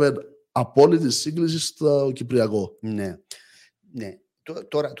 επειδή είχαμε απόλυτη σύγκληση στο Κυπριακό. Ναι.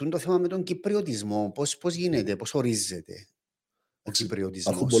 Τώρα, το θέμα με τον κυπριωτισμό, πώς γίνεται, πώς ορίζεται ο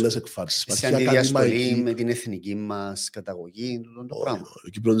κυπριωτισμός? Υπάρχουν πολλές εκφάνσεις. Σε αντιδιαστολή με την εθνική μας καταγωγή, το πράγμα. Ο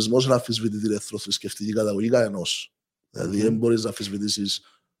κυπριωτισμός είναι αμφισβητεί την εθνοθρησκευτική καταγωγή κανενός. Δηλαδή, δεν μπορείς να αμφισβητήσεις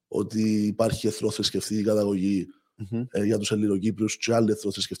ότι υπάρχει εθνοθρησκευτική καταγωγή για τους Ελληνοκύπριους και άλλη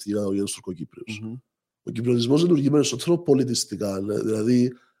εθνοθρησκευτική καταγωγή για τους Τουρκοκύπριους. Ο κυπριωτισμός λειτουργεί περισσότερο πολιτιστικά.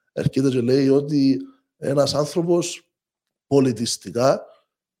 Δηλαδή, έρχεται και λέει ότι ένας άνθρωπος πολιτιστικά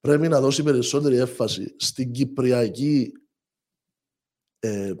πρέπει να δώσει περισσότερη έμφαση στην κυπριακή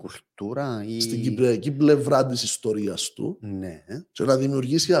κουλτούρα ή... στην κυπριακή πλευρά της ιστορίας του, ναι, και να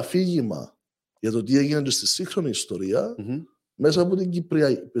δημιουργήσει αφήγημα για το τι έγινε και στη σύγχρονη ιστορία μέσα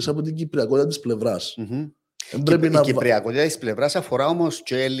από την κυπριακότητα της πλευράς. Η κυπριακότητα της πλευράς αφορά όμως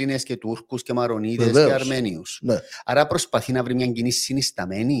και Έλληνες και Τούρκους και Μαρονίδες και Αρμένιους. Ναι. Άρα προσπαθεί να βρει μια κοινή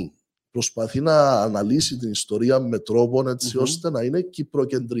συνισταμένη. Προσπαθεί να αναλύσει την ιστορία με τρόπο έτσι ώστε να είναι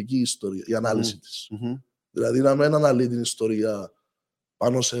κυπροκεντρική ιστορία, η ανάλυση της. Δηλαδή να μην αναλύει την ιστορία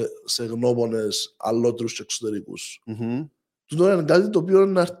πάνω σε γνώμονες αλλότρους και εξωτερικούς. Τούτο είναι κάτι το οποίο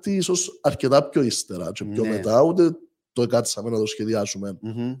είναι έρθει ίσως αρκετά πιο ύστερα και πιο μετά, ούτε το εκάτσαμε να το σχεδιάσουμε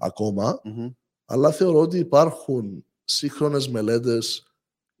ακόμα, αλλά θεωρώ ότι υπάρχουν σύγχρονες μελέτες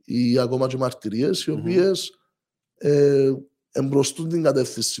ή ακόμα και μαρτυρίες οι οποίες εμπροστούν την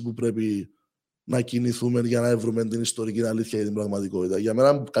κατεύθυνση που πρέπει να κινηθούμε για να βρούμε την ιστορική αλήθεια για την πραγματικότητα. Για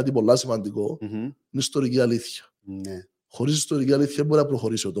μένα κάτι πολύ σημαντικό είναι η ιστορική αλήθεια. Ναι. Χωρίς ιστορική αλήθεια μπορεί να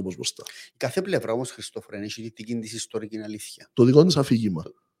προχωρήσει ο τόπος μπροστά. Κάθε πλευρά όμως, Χριστόφορε, έχει τη δική της ιστορική αλήθεια. Το δικό της αφήγημα.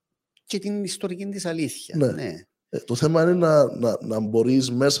 Και την ιστορική της αλήθεια. Ναι. Ναι. Το θέμα είναι να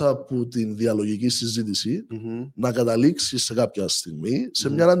μπορείς μέσα από την διαλογική συζήτηση να καταλήξεις σε κάποια στιγμή σε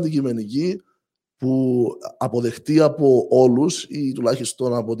μια αντικειμενική που αποδεχτεί από όλους ή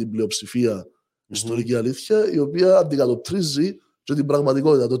τουλάχιστον από την πλειοψηφία ιστορική αλήθεια, η οποία αντικατοπτρίζει και την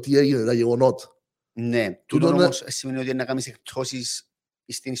πραγματικότητα, το τι έγινε, τα γεγονότα. Ναι, τούτο όμως σημαίνει ότι να κάνεις εκτόσεις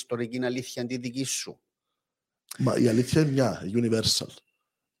στην ιστορική αλήθεια τη δική σου. Μα η αλήθεια είναι μια, universal.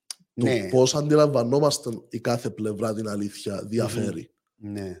 Ναι. Το πώς αντιλαμβανόμαστε η κάθε πλευρά την αλήθεια διαφέρει.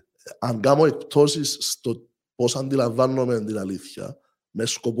 Ναι. Αν κάνω εκτόσεις στο πώς αντιλαμβάνομαι την αλήθεια, με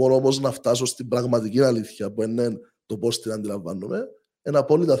σκοπό όμως να φτάσω στην πραγματική αλήθεια, που είναι το πώς την αντιλαμβάνομαι, είναι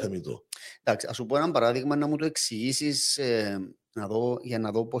απόλυτα θεμιτό. Εντάξει, ας σου πω ένα παράδειγμα να μου το εξηγήσεις, για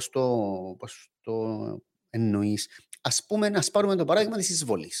να δω πώς το εννοείς. Ας πάρουμε το παράδειγμα της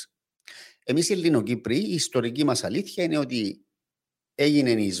εισβολής. Εμείς οι Ελληνοκύπροι, η ιστορική μας αλήθεια είναι ότι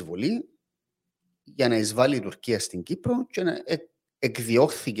έγινε η εισβολή για να εισβάλλει η Τουρκία στην Κύπρο και να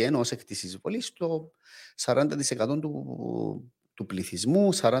εκδιώχθηκε ως εκ της εισβολής το 40% του πληθυσμού,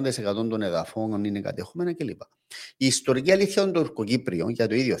 40% των εδαφών είναι κατεχόμενα κλπ. Η ιστορική αλήθεια των Τουρκοκύπριων για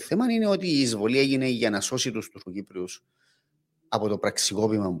το ίδιο θέμα είναι ότι η εισβολή έγινε για να σώσει τους Τουρκοκύπριους από το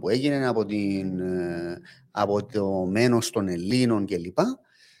πραξικόπημα που έγινε, από το μένος των Ελλήνων κλπ.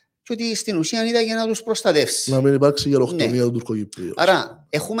 Και ότι στην ουσία ήταν για να τους προστατεύσει. Να μην υπάρξει γεροχτονία των Τουρκοκυπρίων. Άρα,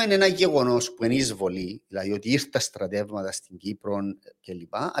 έχουμε ένα γεγονός που είναι εισβολή, δηλαδή ότι ήρθαν στρατεύματα στην Κύπρο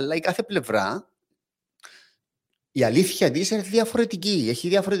κλπ. Αλλά η κάθε πλευρά, η αλήθεια της είναι διαφορετική. Έχει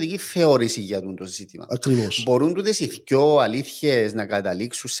διαφορετική θεώρηση για το ζήτημα. Ακριβώς. Μπορούν τούτες οι δυο αλήθειες να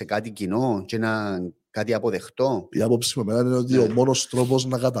καταλήξουν σε κάτι κοινό και κάτι αποδεκτό? Η άποψη με εμένα είναι ότι ο μόνος τρόπος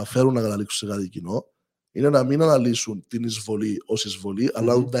να καταφέρουν να καταλήξουν σε κάτι κοινό είναι να μην αναλύσουν την εισβολή ως εισβολή,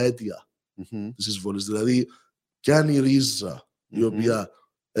 αλλά τα αίτια της εισβολής. Δηλαδή, ποια είναι η ρίζα η οποία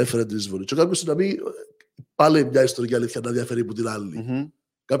έφερε την εισβολή. Και κάποιος να πει πάλι μια ιστορική αλήθεια να διαφέρει από την άλλη.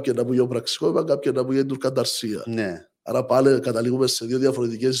 Κάποια να πει για πραξικόπημα, κάποια να πει για την τουρκανταρσία. Ναι. Άρα πάλι καταλήγουμε σε δύο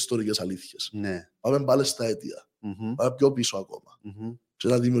διαφορετικές ιστορικές αλήθειες. Ναι. Πάμε πάλι στα αίτια. Πάμε πιο πίσω ακόμα. Και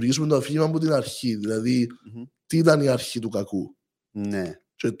να δημιουργήσουμε το αφήγημα από την αρχή. Δηλαδή, τι ήταν η αρχή του κακού. Ναι.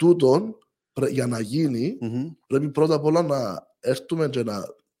 Και τούτον, για να γίνει, πρέπει πρώτα απ' όλα να έρθουμε και να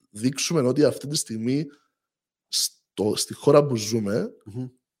δείξουμε ότι αυτή τη στιγμή στη χώρα που ζούμε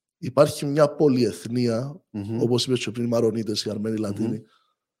υπάρχει μια πολυεθνία, όπως είπες και πριν, οι Μαρονίτες, οι Αρμένοι, οι Λατίνοι, οι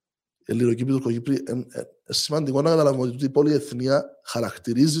Ελληνοκύπροι, οι Τουρκοκύπροι. Σημαντικό να καταλάβουμε ότι η πολυεθνία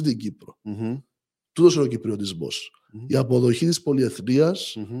χαρακτηρίζει την Κύπρο. Τούτος είναι ο κυπριωτισμός. Η αποδοχή της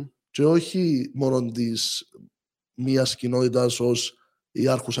πολυεθνίας και όχι μόνο της μίας κοινότητας ως η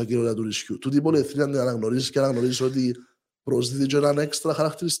άρχουσα κοινότητα του νησιού. Τούτη η πολυεθνία να αναγνωρίζει και αναγνωρίζει ότι προσδίδει και έναν έξτρα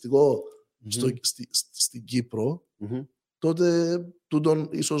χαρακτηριστικό στην Κύπρο, τότε τούτον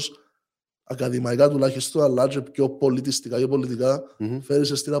ίσως ακαδημαϊκά τουλάχιστον, αλλά και πιο πολιτιστικά και πολιτικά,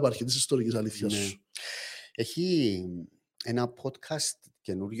 φέρει στην απαρχή της ιστορικής αλήθειας σου. Έχει ένα podcast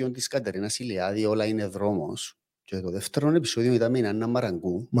καινούριο της Κατερίνας Ηλιάδη, «Όλα είναι δρόμος», και το δεύτερο επεισόδιο ήταν με την Άννα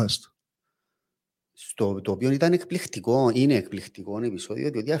Μαραγκού. Μάλιστα. Το οποίο ήταν εκπληκτικό, είναι εκπληκτικό επεισόδιο,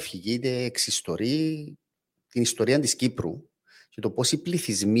 διότι αφηγείται, εξιστορεί την ιστορία της Κύπρου και το πώς οι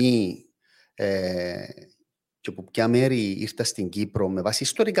πληθυσμοί και από ποια μέρη ήρθαν στην Κύπρο με βάση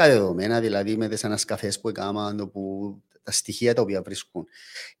ιστορικά δεδομένα, δηλαδή με τις ανασκαφές που έκαναν, τα στοιχεία τα οποία βρίσκουν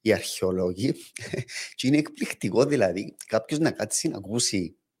οι αρχαιολόγοι. Και είναι εκπληκτικό, δηλαδή, κάποιος να κάτσει να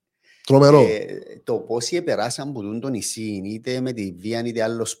ακούσει το πώς περάσαν από το νησί, είτε με τη βία είτε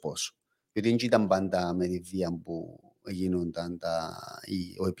άλλος πώς. Γιατί δεν ήταν πάντα με τη βία που γίνονταν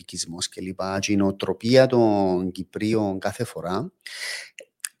ο επικισμός κλπ. Και η νοοτροπία των Κυπρίων κάθε φορά.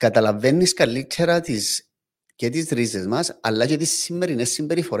 Καταλαβαίνεις καλύτερα και τις ρίζες μας, αλλά και τις σημερινές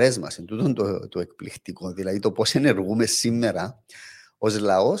συμπεριφορές μας. Εν τούτον το εκπληκτικό. Δηλαδή το πώς ενεργούμε σήμερα ως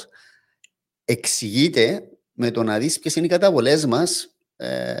λαός εξηγείται με το να δεις ποιες είναι οι καταβολές μας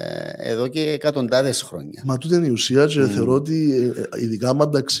εδώ και εκατοντάδες χρόνια. Μα τούτη είναι η ουσία και θεωρώ ότι ειδικά με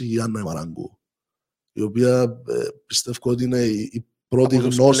τα εξηγεί η Άννα Μαραγκού, η οποία πιστεύω ότι είναι η πρώτη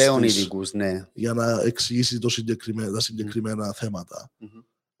γνώστης για να εξηγήσει τα συγκεκριμένα θέματα.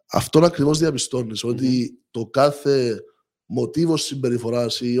 Αυτόν ακριβώς διαπιστώνεις, ότι το κάθε μοτίβο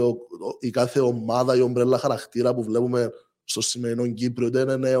συμπεριφοράς ή η κάθε ομάδα ή ομπρέλα χαρακτήρα που βλέπουμε στο σημερινό Κύπρο, είτε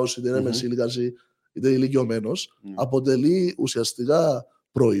είναι νέος, είτε είναι μεσήλικας, είτε ηλικιωμένος, αποτελεί ουσιαστικά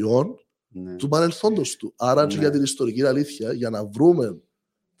προϊόν του παρελθόντος του. Άρα και για την ιστορική αλήθεια, για να βρούμε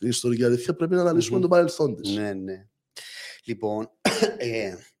την ιστορική αλήθεια, πρέπει να αναλύσουμε το παρελθόν της. Ναι. Λοιπόν,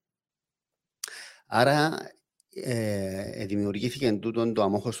 άρα δημιουργήθηκε τούτον το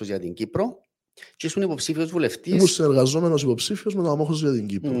αμόχωστος για την Κύπρο και ήσουν υποψήφιος βουλευτής. Ήμουν συνεργαζόμενος υποψήφιος με το αμόχωστος για την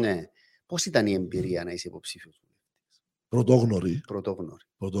Κύπρο. Ναι. Πώς ήταν η εμπειρία να είσαι υποψήφιος βουλευτής?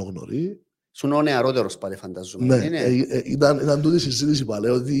 Πρωτόγνωρη. Ήσουν ο νεαρότερος πάλι, φανταζόμαι. Ναι, ήταν τούτη η συζήτηση πάλι,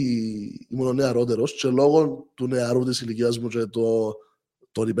 ότι ήμουν ο νεαρότερος και λόγω του νεαρού της ηλικίας μου και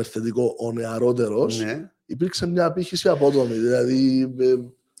τον υπερθετικό ο νεαρότερος, υπήρξε μια απήχηση απότομη. Δηλαδή,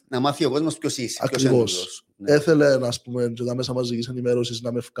 να μάθει ο κόσμος ποιος είσαι. Ακριβώς. Έθελε, ας πούμε, και τα μέσα μαζικής ενημέρωσης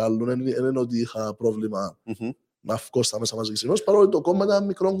να με βγάλουν. Δεν είναι ότι είχα πρόβλημα να βγω στα μέσα μαζικής ενημέρωσης, παρόλο που το κόμμα ήταν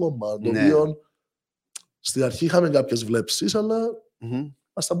μικρό κόμμα. Το οποίο στην αρχή είχαμε κάποιες βλέψεις, αλλά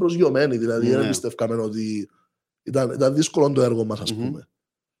ήμασταν προσγειωμένοι. Δηλαδή, δεν πιστεύκαμε ότι ήταν δύσκολο το έργο μας, ας πούμε.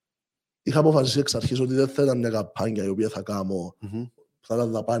 Είχα αποφασίσει εξ αρχής ότι δεν θα ήταν μια καμπάνια η οποία θα κάνω. Θα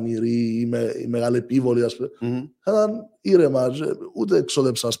ήταν δαπανηρή ή μεγάλη επίβολη, ας πούμε. Θα ήταν ήρεμα, ούτε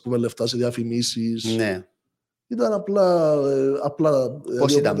εξόδεψα, ας πούμε, λεφτά σε διαφημίσεις. Ναι. Ήταν απλά...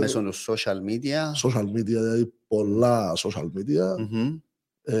 Πώς ήταν μέσω του social media? Social media, δηλαδή πολλά social media.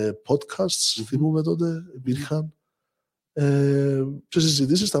 Podcasts, θυμούμε τότε, υπήρχαν. Και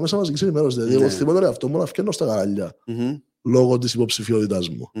συζητήσεις στα μέσα μαζικής ενημέρωσης. Δηλαδή, εγώ θυμώ τον εαυτό μου να φκένω στα κανάλια λόγω της υποψηφιότητάς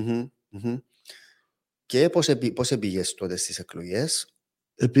μου. Και πώς πήγες τότε στις εκλογές?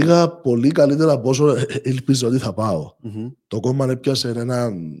 Πήγα πολύ καλύτερα από όσο ελπίζω ότι θα πάω. Το κόμμα έπιασε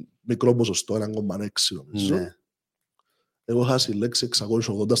ένα μικρό ποσοστό, 1,6 νομίζω. Εγώ είχα συλλέξει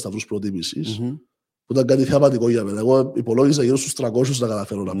 680 σταυρούς προτίμησης, που ήταν κάτι θεαματικό για μένα. Εγώ υπολόγιζα γύρω στους 300 να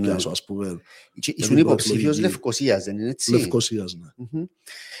καταφέρω να πιάσω, ας πούμε. Ήσουν υποψήφιος Λευκωσίας, δεν είναι έτσι? Λευκωσίας, ναι.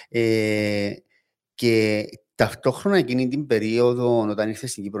 Και ταυτόχρονα εκείνη την περίοδο, όταν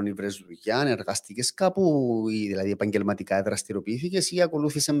ήρθες στην Κύπρο, βρες δουλειά, εργαστικές κάπου, δηλαδή επαγγελματικά δραστηριοποιήθηκες ή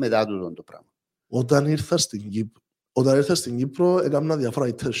ακολούθησε μετά το πράγμα? Όταν ήρθα στην Κύπρο, έκανα διάφορα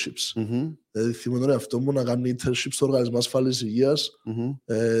internships. Δηλαδή, θυμώ τον εαυτό μου να κάνει internships στο Οργανισμό Ασφάλισης Υγείας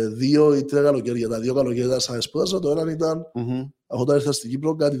 2 ή 3 καλοκαίρια. Τα 2 καλοκαίρια ήταν σαν σπούδασα, το ένα ήταν όταν ήρθα στην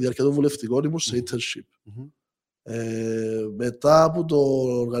Κύπρο, κατά τη διάρκεια των βουλευτικών, ήμουν σε internship. Μετά από το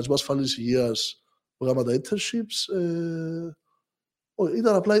Οργανισμό Ασφάλισης Υγείας που έκανα τα internships,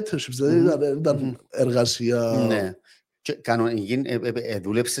 ήταν απλά internships, δηλαδή ήταν εργασία. Ναι.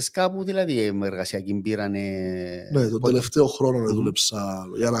 Δούλεψες κάπου, δηλαδή, με εργασιακή πείρα? Ναι, τον τελευταίο χρόνο δούλεψα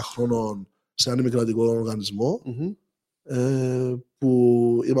για 1 χρόνο σε έναν ημικρατικό οργανισμό,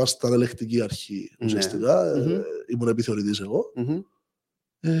 που ήμασταν ελεκτική αρχή ουσιαστικά. Ήμουν επιθεωρητής εγώ.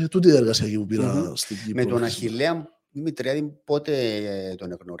 Τούτη η εργασιακή που πήρα στην Κύπρο. Με τον Αχιλλέα Δημητριάδη πότε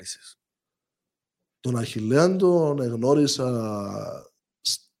τον εγνώρισες? Τον Αχιλλέα τον εγνώρισα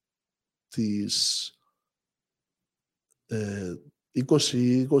στις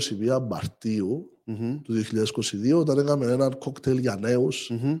 20-21 Μαρτίου του 2022, όταν έκαμε ένα κόκτελ για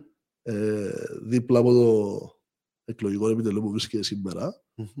νέους δίπλα από το εκλογικό επιτελείο που βρίσκεται σήμερα.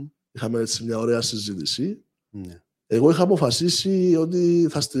 Είχαμε έτσι μια ωραία συζήτηση. Εγώ είχα αποφασίσει ότι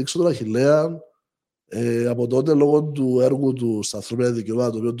θα στηρίξω τον Αχιλλέα. Από τότε, λόγω του έργου του στα ανθρώπινα δικαιώματα,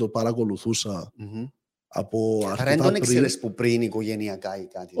 το οποίο το παρακολουθούσα από αρκετά πριν. Άρα δεν τον έξερες που πριν οικογενειακά ή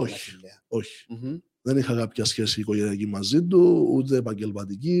κάτι? Όχι. Δεν είχα κάποια σχέση οικογενειακή μαζί του, ούτε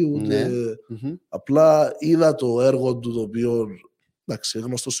επαγγελματική, ούτε... Απλά είδα το έργο του, το οποίο, εντάξει,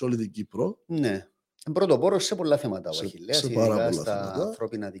 γνωστό σε όλη την Κύπρο. Ναι. Πρωτοπόρος σε πολλά θέματα ο Αχιλλέας, ειδικά στα θέματα.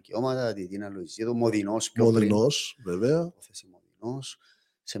 ανθρώπινα δικαιώματα, τη Δίνα Λοϊζίδου, Μοδυνός πιο Μοδυνός, πριν. βέβαια. Μοδυνός,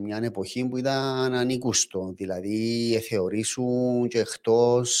 σε μια εποχή που ήταν ανήκουστο, δηλαδή θεωρήσουν και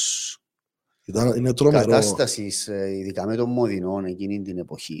εκτός κατάστασης, ειδικά με τον Μοδυνόν εκείνη την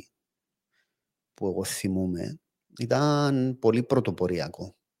εποχή που εγώ θυμούμαι, ήταν πολύ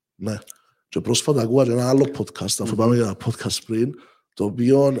πρωτοποριακό. Ναι. Και πρόσφατα ακούγα και ένα άλλο podcast, αφού πάμε για ένα podcast πριν, το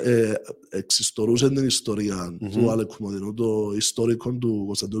οποίο εξιστορούσε την ιστορία του Άλεκου Μοδυνού, το ιστορικό του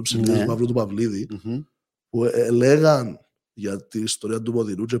Κωνσταντίνου Ψηλίδη, του Παύλου του Παυλίδη, που λέγαν για την ιστορία του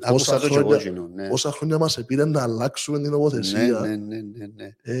Μοδυνού και πόσα χρόνια μας επήρε να αλλάξουμε την νομοθεσία.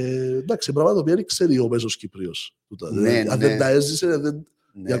 Εντάξει, πράγματα το οποίο δεν ξέρει ο μέσος Κυπρίος. Αν δεν τα έζησε,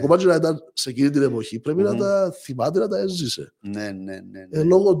 για ακόμα και να ήταν σε εκείνη την εποχή, πρέπει να τα θυμάται, να τα έζησε.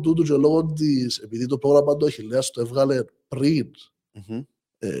 Λόγω τούτου και λόγω της, επειδή το πρόγραμμα του Αχιλλέας το έβγαλε πριν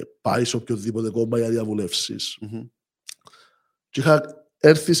πάει σε οποιοδήποτε κόμμα για διαβουλεύσεις. Και είχα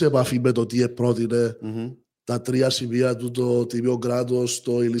έρθει σε επαφή με το τι πρότεινε, τα τρία σημεία του, το Τιμίο Κράτος,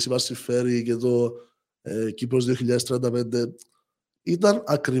 το «Η λύση μας συμφέρει» και το Κύπρος 2035. Ήταν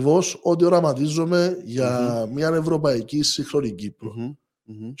ακριβώς ό,τι οραματίζομαι για μια ευρωπαϊκή σύγχρονη Κύπρο.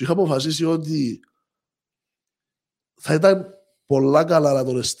 Και είχα αποφασίσει ότι θα ήταν πολλά καλά να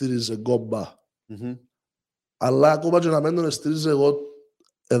τον εστήριζε κόμμα, αλλά ακόμα και να μην τον εστήριζε εγώ,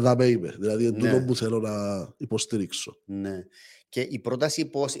 εδάμε είμαι. Δηλαδή, τούτο που θέλω να υποστηρίξω. Ναι. Και η πρόταση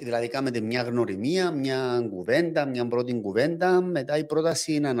πώς, δηλαδή κάνετε μια γνωριμία, μια κουβέντα, μια πρώτη κουβέντα, μετά η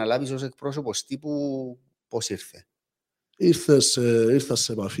πρόταση να αναλάβεις ως εκπρόσωπος τύπου, πώς ήρθε? Ήρθα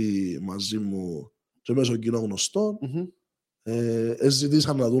σε επαφή μαζί μου και μέσω κοινών γνωστών.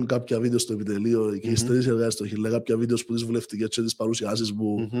 Ζητήσαν να δουν κάποια βίντεο στο επιτελείο και οι στερείς εργάσεις στο Αχιλλέα, κάποια βίντεο που τις βουλευτικές και τις παρουσιάσεις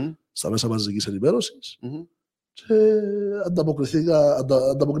μου στα μέσα μαζικής ενημέρωσης. Και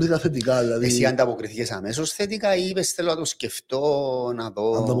ανταποκρίθηκα θετικά. Δηλαδή... Εσύ ανταποκριθήκες αμέσως θετικά ή είπες θέλω να το σκεφτώ, να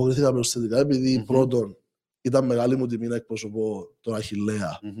δω? Ανταποκρίθηκα αμέσως θετικά, επειδή πρώτον ήταν μεγάλη μου τιμή να εκπροσωπώ τον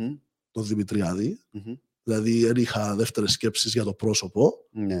Αχιλλέα, τον Δημητριάδη. Δηλαδή δεν είχα δεύτερες σκέψεις για το πρόσωπο.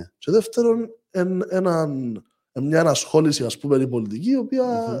 Και δεύτερον, μια ανασχόληση, ας πούμε, η πολιτική, η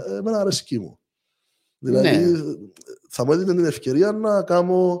οποία εμένα αρέσκει μου. Δηλαδή θα μου έδινε την ευκαιρία να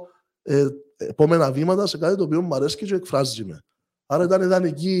κάνω επόμενα βήματα σε κάτι το οποίο μου αρέσει και εκφράζει με. Άρα ήταν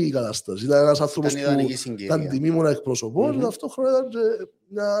ιδανική η κατάσταση. Ήταν ένας άνθρωπος που ήταν τιμή μου να εκπροσωπώ και ταυτόχρονα ήταν και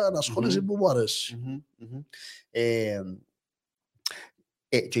μια ανασχόληση που μου αρέσει.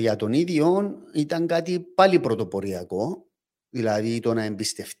 Και για τον ίδιο ήταν κάτι πάλι πρωτοποριακό, δηλαδή το να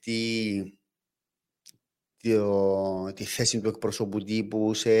εμπιστευτεί τη θέση του εκπροσωπού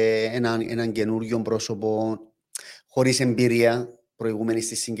τύπου σε έναν καινούριο πρόσωπο χωρίς εμπειρία προηγούμενη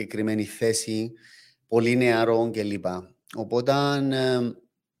στη συγκεκριμένη θέση, πολύ νεαρό κλπ. Οπότε,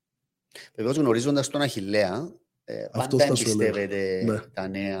 βεβαίως γνωρίζοντας τον Αχιλλέα, πάντα εμπιστεύεται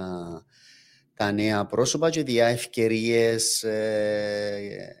τα νέα πρόσωπα και διά ευκαιρίες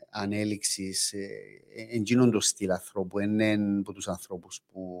ανέλυξης εντζήνων το στυλ ανθρώπου, είναι από τους ανθρώπους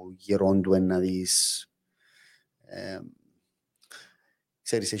που γερόντου να δεις.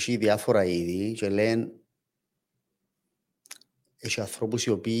 Ξέρεις, έχει διάφορα είδη και λένε έχει ανθρώπους οι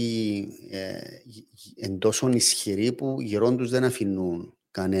οποίοι είναι τόσο ισχυροί που γερόν τους δεν αφήνουν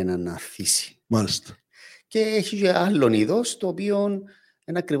κανέναν να αφήσει. Μάλιστα. Και έχει και άλλον είδος το οποίο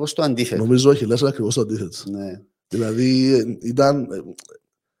είναι ακριβώς το αντίθετο. Νομίζω όχι, λες ακριβώς το αντίθετο. Ναι. Δηλαδή ήταν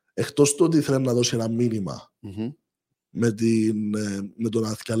εκτός του ότι ήθελε να δώσει ένα μήνυμα με το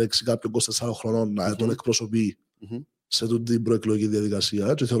να διαλέξει κάποιον 24 χρονών να τον εκπροσωπεί σε τούτη την προεκλογική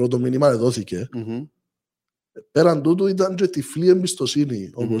διαδικασία και θεωρώ το μήνυμα δόθηκε. Πέραν τούτου ήταν και τυφλή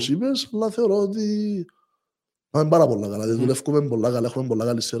εμπιστοσύνη, όπως είπες, αλλά θεωρώ ότι πάμε πάρα πολλά καλά. Δηλαδή δουλεύουμε πολλά καλά, έχουμε πολλά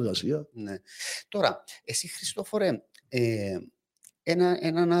καλή συνεργασία. Ναι. Τώρα, εσύ Χριστόφορε,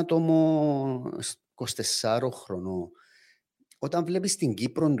 έναν άτομο 24 χρονών, όταν βλέπεις την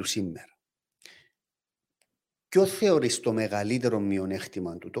Κύπρο του σήμερα, ποιο θεωρείς το μεγαλύτερο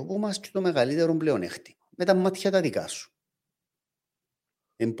μειονέκτημα του τόπου μας και το μεγαλύτερο πλεονέκτημα, με τα μάτια τα δικά σου?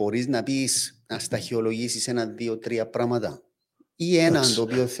 Μπορείς να πεις, να σταχυολογήσεις 1, 2, 3 πράγματα ή έναν το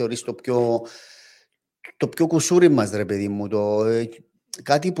οποίο θεωρείς το πιο κουσούρι μας, ρε παιδί μου,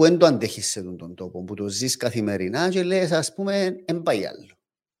 κάτι που δεν το αντέχεις σε τον τόπο, που το ζεις καθημερινά και λες, ας πούμε, εν πάει άλλο.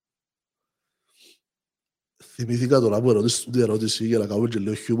 Θυμήθηκα τώρα που ερώτησες την ερώτηση για να κάνουμε και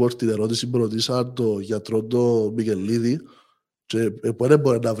λίγο χιούμορ, την ερώτηση που ρωτήσα το γιατρό το Μικελίδη Και που δεν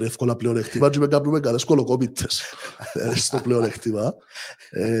μπορεί να βρει εύκολα πλεονεκτήμα και με κάνουμε καλές κολοκόπιτες στο πλεονεκτήμα.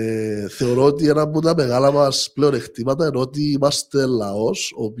 Θεωρώ ότι ένα από τα μεγάλα μας πλεονεκτήματα είναι ότι είμαστε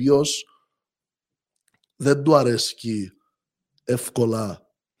λαός ο οποίος δεν του αρέσει εύκολα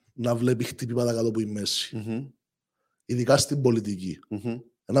να βλέπει χτυπήματα κάτω από η μέση. Ειδικά στην πολιτική.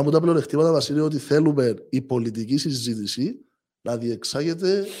 Ένα από τα πλεονεκτήματα μας είναι ότι θέλουμε η πολιτική συζήτηση να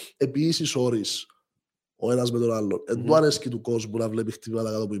διεξάγεται επί ίσης όρης ο ένας με τον άλλον. Εν του αρέσκει του κόσμου να βλέπει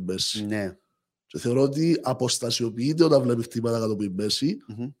χτυπήματα κάτω από η μέση. Ναι. Και θεωρώ ότι αποστασιοποιείται όταν βλέπει χτυπήματα κάτω από η μέση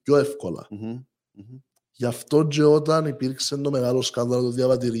πιο εύκολα. Γι' αυτό και όταν υπήρξε το μεγάλο σκάνδαλο των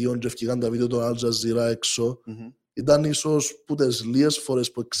διαβατηρίων και ευκήκαν τα βίντεο των Al Jazeera έξω, ήταν ίσως που τις λίγες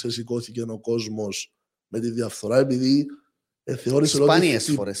φορές που εξεσηκώθηκε ο κόσμος με τη διαφθορά, επειδή θεώρησε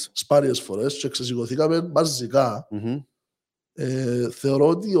σπάνιες φορές και εξεσηκωθήκαμε μαζικά. Θεωρώ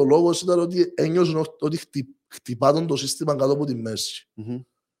ότι ο λόγος ήταν ότι ένιωσαν ότι χτυπάτων το σύστημα κάτω από τη μέση.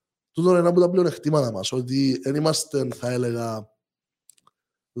 Τούτο είναι ένα από τα πλεονεκτήματα μας, ότι δεν είμαστε, θα έλεγα,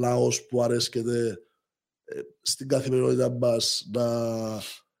 λαός που αρέσκεται στην καθημερινότητα μας να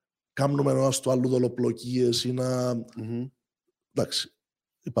κάνουμε ένα στο άλλο δολοπλοκίες ή να... Εντάξει,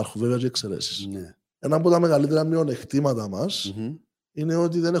 υπάρχουν βέβαια και εξαιρέσεις. Ένα από τα μεγαλύτερα μειονεκτήματα μας είναι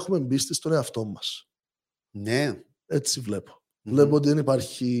ότι δεν έχουμε πίστη στον εαυτό μας. Ναι. Έτσι βλέπω. Βλέπω ότι δεν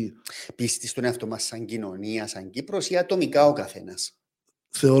υπάρχει... Πίστη στον εαυτό μας σαν κοινωνία, σαν Κύπρος ή ατομικά ο καθένας?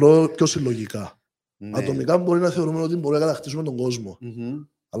 Θεωρώ πιο συλλογικά. Ατομικά μπορεί να θεωρούμε ότι μπορούμε να κατακτήσουμε τον κόσμο.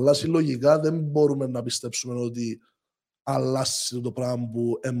 Αλλά συλλογικά δεν μπορούμε να πιστέψουμε ότι αλλάζει το πράγμα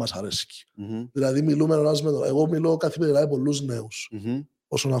που μας αρέσει. Δηλαδή, μιλούμε ένας με τον... Εγώ μιλώ καθημερινά με πολλούς νέους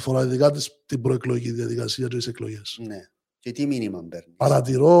όσον αφορά ειδικά την προεκλογική διαδικασία και τις εκλογές. Ναι. Και τι μήνυμα παίρνεις?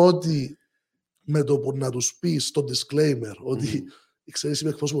 Παρατηρώ ότι με το που να τους πεις το disclaimer ότι ξέρεις είμαι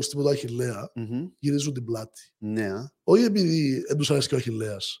εκπρόσωπος τίποτα Αχιλλέα, γυρίζουν την πλάτη. Ναι. Όχι επειδή δεν τους αρέσει και ο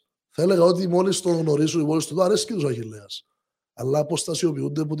Αχιλλέας. Θα έλεγα ότι μόλις τον γνωρίζουν, μόλις τον αρέσει και τους Αχιλλέας. Αλλά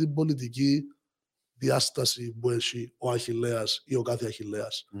αποστασιοποιούνται από την πολιτική διάσταση που έχει ο Αχιλλέας ή ο κάθε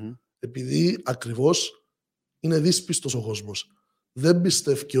Αχιλλέας. Επειδή ακριβώς είναι δύσπιστος ο κόσμος. Δεν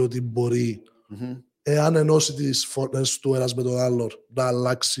πιστεύει ότι μπορεί, εάν ενώσει τις φωνές του ένας με τον άλλον, να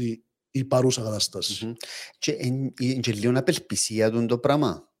αλλάξει η παρούσα κατάσταση. Και λίγο απελπισία του το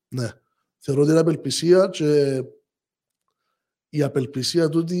πράγμα. Ναι. Θεωρώ ότι είναι απελπισία και η απελπισία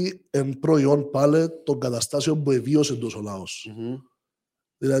τούτη εν προϊόν πάλι των καταστάσεων που εβίωσε τόσο ο λαός.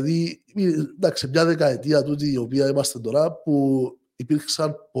 Δηλαδή, εντάξει, μια δεκαετία τούτη η οποία είμαστε τώρα που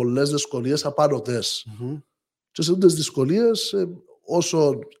υπήρξαν πολλές δυσκολίες απάνωτες. Και σε αυτές τις δυσκολίες,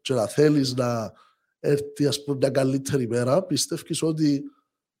 όσο και να θέλεις να έρθει ας πούμε, μια καλύτερη μέρα, πιστεύεις ότι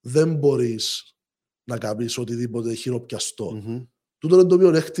δεν μπορείς να κάνεις οτιδήποτε χειροπιαστό. Τούτο είναι το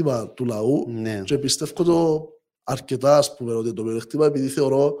μειονέκτημα του λαού και πιστεύω το αρκετά ας πούμε ότι είναι το μειονέκτημα επειδή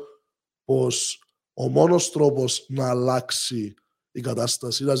θεωρώ πως ο μόνος τρόπος να αλλάξει η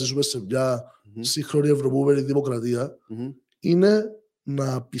κατάσταση, να ζήσουμε σε μια σύγχρονη ευρωπαϊκή δημοκρατία είναι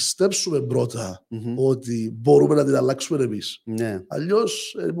να πιστέψουμε πρώτα ότι μπορούμε να την αλλάξουμε εμείς.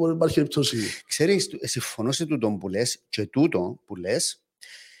 Αλλιώς μπορεί να υπάρχει επιπτώση. Ξέρεις, συμφωνώ σε τούτο που λες και τούτο που λες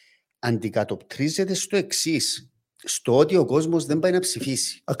αντικατοπτρίζεται στο εξής, στο ότι ο κόσμος δεν πάει να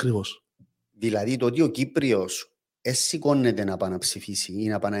ψηφίσει. Ακριβώς. Δηλαδή το ότι ο Κύπριος σηκώνεται να πάει να ψηφίσει ή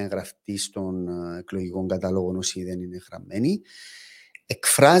να πάει να εγγραφτεί στον εκλογικό κατάλογο όσοι δεν είναι γραμμένοι,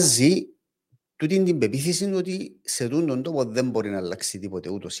 εκφράζει τούτη την πεποίθηση ότι σε τούτον τόπο δεν μπορεί να αλλάξει τίποτε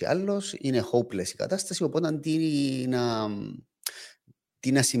ούτως ή άλλως, είναι hopeless η κατάσταση, οπότε αντί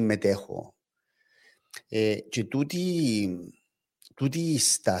να συμμετέχω. Και τούτη η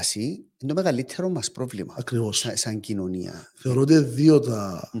στάση είναι το μεγαλύτερο μας πρόβλημα. Ακριβώς. Σαν κοινωνία. Θεωρώ ότι είναι δύο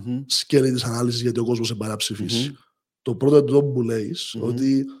τα σκέλη της ανάλυσης γιατί ο κόσμος δεν πάει να ψηφίσει. Το πρώτο είναι το που λέεις,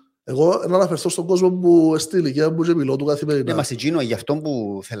 ότι εγώ να αναφερθώ στον κόσμο που στην ηλικία μου και μιλώ του καθημερινά. Ναι, μας εκείνο για αυτό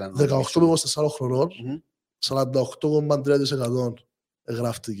που θέλανε. 18 με 24 χρονών, 48,3%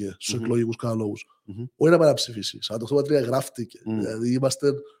 εγγράφτηκε στους εκλογικούς καταλόγους. Όχι να πάει να ψηφίσει. 48,3% εγγράφτηκε. Δηλαδή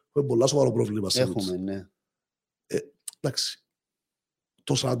έχουμε πολλά σοβαρό πρόβλημα. Έχουμε, ναι. Εντάξει.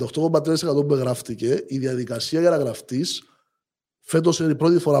 Το 48,3% που εγγράφτηκε, η διαδικασία για να γραφτείς, φέτος είναι η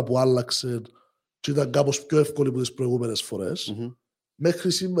πρώτη φορά που άλλαξε και ήταν κάπως πιο εύκολη από τις προηγούμενες φορές.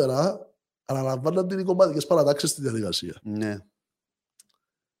 Μέχρι σήμερα αναλαμβάνονται οι κομματικές παρατάξεις στη διαδικασία. Ναι.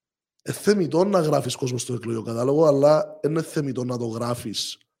 Θεμιτό να γράφεις κόσμο στο εκλογικό κατάλογο, αλλά είναι θεμιτό να το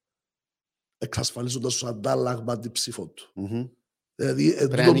γράφεις εξασφαλίζοντας ως αντάλλαγμα την ψήφο του. Δηλαδή,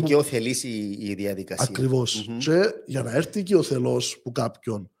 πρέπει να είναι και ο θελής η διαδικασία. Ακριβώς. Και για να έρθει και ο θελός που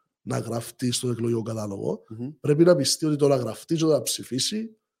κάποιον να γραφτεί στο εκλογικό κατάλογο, πρέπει να πιστεί ότι τώρα γραφτεί και να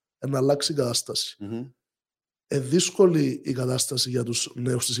ψηφίσει, να αλλάξει η κατάσταση. δύσκολη η κατάσταση για τους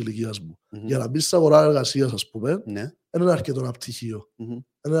νέους της ηλικίας μου. Για να μπει στην αγορά εργασίας, ας πούμε, δεν είναι αρκετό ένα πτυχίο.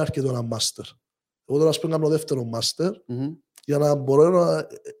 Δεν είναι αρκετό ένα μάστερ. Εγώ τώρα, ας πούμε, κάνω δεύτερο μάστερ για να μπορώ να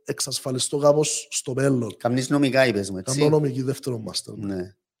εξασφαλιστώ κάπως στο μέλλον. Καμνείς νομικά, είπες μου, έτσι. Κάνω νομική δεύτερο μάστερ.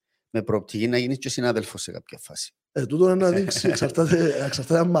 Ναι. Με προοπτική να γίνεις και συνάδελφος σε κάποια φάση. Τούτο είναι να δείξει,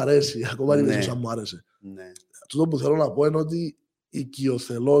 εξαρτάται αν μ' αρέσει. Ακόμα δεν ξέρω αν μου άρεσε. Τούτο που θέλω να πω είναι ότι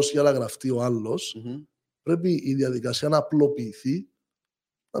οικειοθελώς για να γραφτεί ο άλλος, πρέπει η διαδικασία να απλοποιηθεί.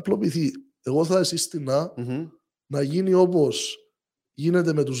 Εγώ θα συστηνά να γίνει όπως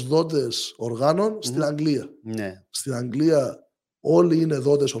γίνεται με τους δότες οργάνων στην Αγγλία. Στην Αγγλία όλοι είναι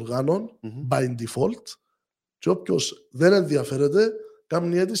δότες οργάνων, by default, και όποιος δεν ενδιαφέρεται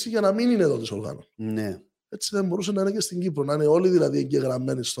κάνει αίτηση για να μην είναι δότες οργάνων. Έτσι δεν μπορούσε να είναι και στην Κύπρο, να είναι όλοι δηλαδή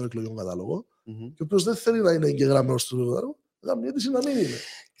εγγεγραμμένοι στον εκλογικό κατάλογο, και όποιος δεν θέλει να είναι εγγεγραμμένος στον εκλογικό κατάλογο, κάνει αίτηση να μην είναι.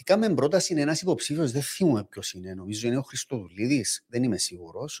 Κάμε πρόταση, είναι ένας υποψήφιος, δεν θυμούμαι ποιος είναι, νομίζω είναι ο Χριστοδουλίδης, δεν είμαι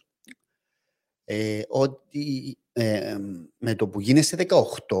σίγουρος, ότι με το που γίνεσαι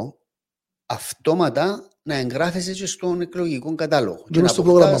 18, αυτόματα να εγγράφεσαι και στον εκλογικό κατάλογο. Είναι στο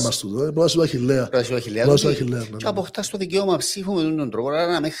πρόγραμμα μας τούτο, πρόταση του Αχιλλέα. Και αποκτάς το δικαίωμα ψήφου με τον τρόπο,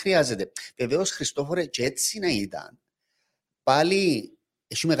 άρα να μην χρειάζεται. Βεβαίως, Χριστόφορε, και έτσι να ήταν, πάλι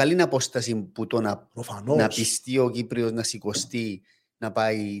έχει μεγάλη απόσταση που το να πιστεί ο Κύπριος να σηκωστεί, να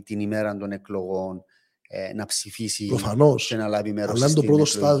πάει την ημέρα των εκλογών, να ψηφίσει. Προφανώς. Και να λάβει μέρος. Αλλά είναι το πρώτο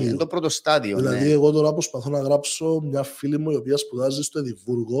στάδιο. Είναι το πρώτο στάδιο. Δηλαδή, εγώ τώρα προσπαθώ να γράψω μια φίλη μου η οποία σπουδάζει στο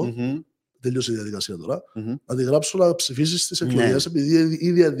Εδιμβούργο. Τελείωσε η διαδικασία τώρα. Να τη γράψω να ψηφίσει στις εκλογές, επειδή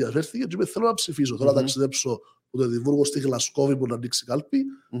ήδη ενδιαφέρθηκε και είπε: θέλω να ψηφίσω. Τώρα ταξιδέψω από το Εδιμβούργο στη Γλασκόβη που να ανοίξει κάλπη,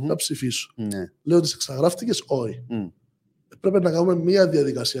 να ψηφίσω. Λέω ότι εξαγράφτηκες, όχι. Πρέπει να κάνουμε μία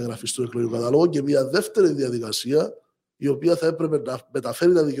διαδικασία γραφής του εκλογικού καταλόγου και μία δεύτερη διαδικασία, η οποία θα έπρεπε να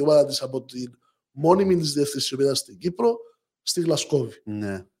μεταφέρει τα δικαιώματα της από την μόνιμη της διεύθυνση που ήταν στην Κύπρο στη Γλασκόβη.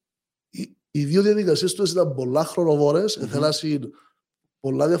 Οι δύο διαδικασίες του ήταν πολλά χρονοβόρες, ήθελαν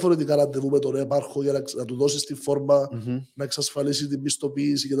πολλά διαφορετικά ραντεβού με τον έπαρχο για να του δώσει τη φόρμα, να εξασφαλίσει την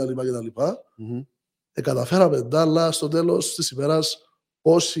πιστοποίηση κτλ. Καταφέραμε, αλλά στο τέλος της ημέρας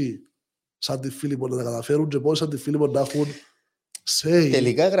πόσοι σαν τη Φίλιππο να τα καταφέρουν και πόσοι σαν τη Φίλιππο να έχουν say.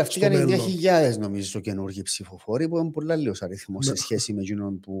 Τελικά γραφτήκαν 9.000 νομίζω καινούργιοι ψηφοφόροι, που είναι πολύ λίγος αριθμός σε σχέση με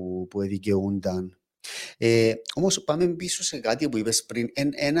εκείνον που δικαιούνταν. Όμως πάμε πίσω σε κάτι που είπες πριν.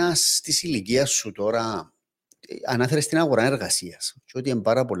 Ένας της ηλικίας σου τώρα ανάφερε στην αγορά εργασίας και ότι είναι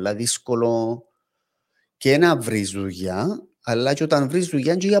πάρα πολύ δύσκολο και να βρεις δουλειά, αλλά και όταν βρεις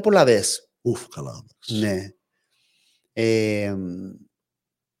δουλειά και για απολαβές. Καλά. Ναι.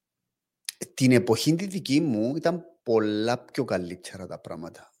 Την εποχή τη δική μου ήταν πολλά πιο καλύτερα τα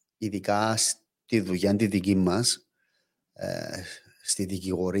πράγματα. Ειδικά στη δουλειά τη δική μας, στη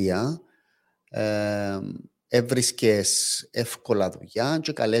δικηγορία, έβρισκες εύκολα δουλειά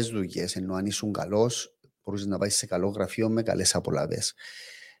και καλές δουλειές. Ενώ αν ήσουν καλός, μπορούσες να πάει σε καλό γραφείο με καλές απολαβές.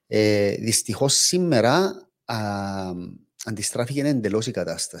 Δυστυχώς σήμερα αντιστράφηκε εντελώς η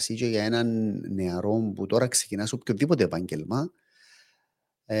κατάσταση και για έναν νεαρό που τώρα ξεκινά σε οποιοδήποτε επάγγελμα,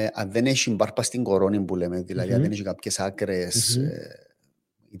 αν δεν έχει μπάρπα στην κορώνη που λέμε, δηλαδή αν δεν έχει κάποιες άκρες,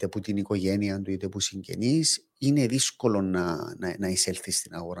 είτε που την οικογένεια του είτε που συγγενείς, είναι δύσκολο να εισέλθει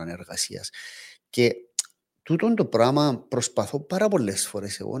στην αγορά εργασίας. Και τούτο το πράγμα προσπαθώ πάρα πολλές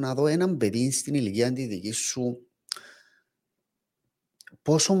φορές εγώ να δω έναν παιδί στην ηλικία τη δική σου,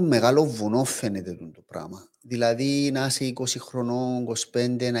 πόσο μεγάλο βουνό φαίνεται το πράγμα. Δηλαδή να είσαι 20 χρονών,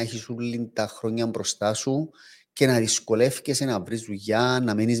 25, να έχεις όλη τα χρόνια μπροστά σου και να δυσκολεύκεσαι να βρεις δουλειά,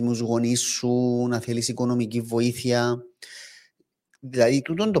 να μένεις με τους γονείς σου, να θέλεις οικονομική βοήθεια. Δηλαδή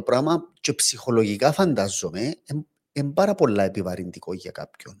τούτο το πράγμα και ψυχολογικά φαντάζομαι είναι πάρα πολλά επιβαρυντικό για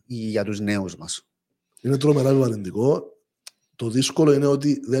κάποιον ή για τους νέους μας. Είναι τρομερά επιβαρυντικό. Το δύσκολο είναι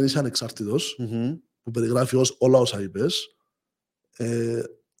ότι δεν είσαι ανεξάρτητος, που περιγράφει όλα όσα είπες.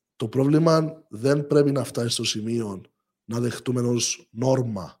 Το πρόβλημα δεν πρέπει να φτάσει στο σημείο να δεχτούμε ως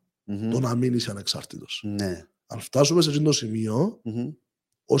νόρμα το να μην είσαι ανεξάρτητος. Αν φτάσουμε σε αυτό το σημείο,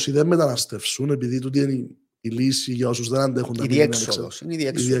 όσοι δεν μεταναστεύσουν, επειδή τούτη είναι η λύση για όσους δεν αντέχουν τα η διέξοδος,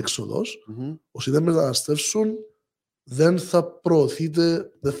 όσοι δεν μεταναστεύσουν, δεν θα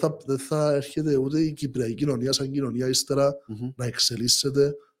προωθείτε, δεν θα έρχεται ούτε η κυπριακή κοινωνία σαν κοινωνία ύστερα να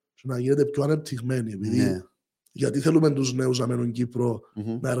εξελίσσεται και να γίνεται πιο ανεπτυγμένη. Επειδή γιατί θέλουμε τους νέους να μένουν Κύπρο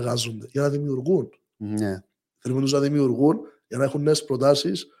να εργάζονται? Για να δημιουργούν. Θέλουμε τους να δημιουργούν για να έχουν νέες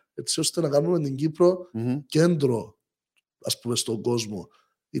προτάσεις, έτσι ώστε να κάνουμε την Κύπρο κέντρο, ας πούμε, στον κόσμο.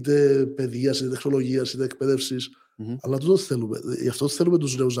 Είτε παιδείας, είτε τεχνολογίας, είτε εκπαίδευσης. Αλλά τούτο θέλουμε. Γι' αυτό θέλουμε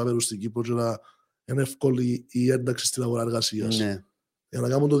τους νέους να μένουν στην Κύπρο και να είναι εύκολη η ένταξη στην αγορά εργασίας. για να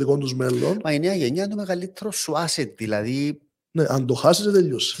κάνουν το δικό τους μέλλον. Μα η νέα γενιά είναι το μεγαλύτερο σου asset, δηλαδή. Ναι, αν το χάσεις,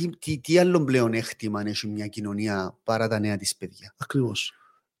 τελειώσει. Τι άλλο πλεονέκτημα αν έχει μια κοινωνία παρά τα νέα της παιδιά. Ακριβώς.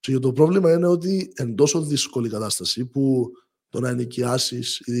 Και το πρόβλημα είναι ότι είναι τόσο δύσκολη κατάσταση που το να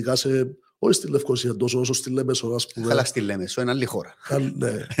ενοικιάσεις, ειδικά όχι στη Λευκοσία τόσο όσο στη Λέμεσο. Αλλά στη Λέμεσο, είναι άλλη χώρα.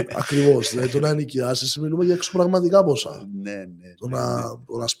 Ναι, ακριβώς. Δηλαδή το να ενοικιάσεις, μιλούμε για εξωπραγματικά ποσά. Ναι.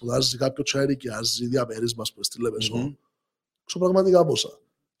 Το να σπουδάζει κάποιο και να ενοικιάζει διαμέρισμα στη Λέμεσο. Εξωπραγματικά ποσά.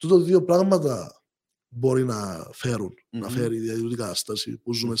 Τούτο δύο πράγματα μπορεί να φέρουν, να φέρει η διαδικτυακή κατάσταση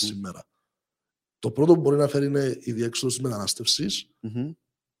που ζούμε σήμερα. Το πρώτο που μπορεί να φέρει είναι η διέξοδος της μετανάστευσης.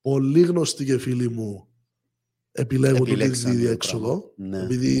 Πολύ γνωστοί και φίλοι μου επιλέγουν τη διέξοδο,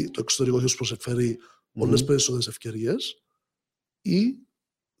 επειδή το εξωτερικό θα τους προσφέρει πολλές περισσότερες ευκαιρίες, ή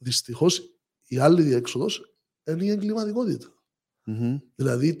δυστυχώς η άλλη διέξοδος είναι η εγκληματικότητα.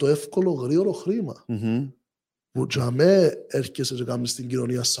 Δηλαδή το εύκολο γρήγορο χρήμα. Που για μέ έρχεσαι και κάνεις την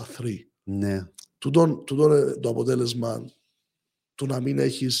κοινωνία σαθρή. Τούτο είναι το αποτέλεσμα του να μην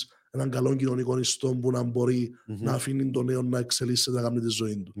έχεις έναν καλό κοινωνικό ιστό που να μπορεί να αφήνει τον νέο να εξελίσσεται, να κάνει τη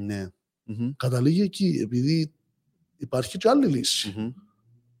ζωή του. Καταλήγει εκεί, επειδή υπάρχει και άλλη λύση.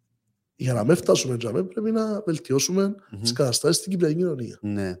 Για να μην φτάσουμε για πρέπει να βελτιώσουμε τις καταστάσεις στην κυπριακή κοινωνία.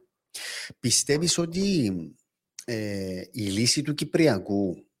 Ναι. Πιστεύεις ότι η λύση του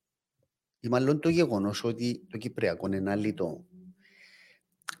Κυπριακού, ή μάλλον το γεγονός ότι το Κυπριακό είναι άλυτο,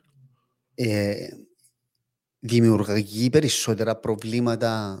 δημιουργεί περισσότερα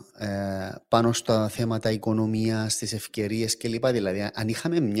προβλήματα πάνω στα θέματα οικονομίας, στις ευκαιρίες κλπ. Δηλαδή, αν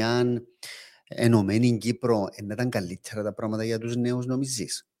είχαμε μια ενωμένη Κύπρο, να ήταν καλύτερα τα πράγματα για τους νέους,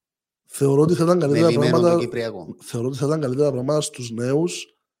 νομίζεις? Θεωρώ ότι θα ήταν καλύτερα πράγματα στους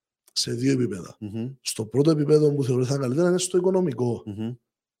νέους σε δύο επίπεδα. Στο πρώτο επίπεδο που θεωρώ ότι θα ήταν καλύτερα είναι στο οικονομικό.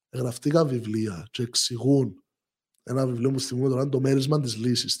 Γραφτήκαν βιβλία και εξηγούν. Ένα βιβλίο που θυμούμε τώρα είναι το μέρισμα της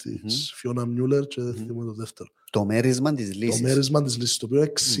λύσης της Φιώνα Μιούλερ και δεν θυμούμε το δεύτερο. Το μέρισμα της λύσης. Το μέρισμα της λύσης, το οποίο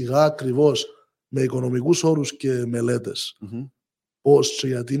εξηγά ακριβώς με οικονομικούς όρους και μελέτες πώς και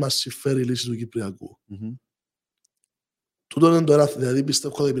γιατί μας συμφέρει η λύση του Κυπριακού. Τούτο είναι το ένα, δηλαδή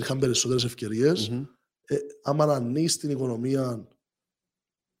πιστεύω ότι υπήρχαν περισσότερες ευκαιρίες. Άμα να ανοίξει την οικονομία,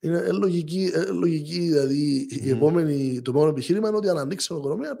 είναι λογική, δηλαδή το επόμενο επιχείρημα είναι ότι αν ανοίξει την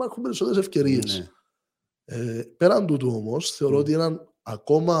οικονομία υπάρχουν περισσότερες ευκαιρίες. Πέραν τούτου όμως, θεωρώ ότι έναν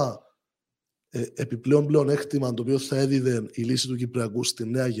ακόμα επιπλέον πλεονέκτημα το οποίο θα έδιδε η λύση του Κυπριακού στη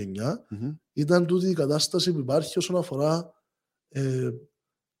νέα γενιά ήταν τούτη η κατάσταση που υπάρχει όσον αφορά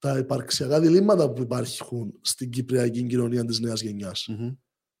τα υπαρξιακά διλήμματα που υπάρχουν στην κυπριακή κοινωνία της νέας γενιάς.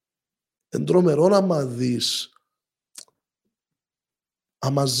 Εν τρομερό να δεις,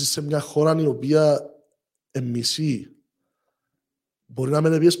 άμα ζεις σε μια χώρα η οποία μισή, μπορεί να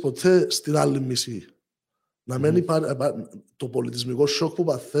μην πιες ποτέ στην άλλη μισή. Να μην υπάρχει το πολιτισμικό σοκ που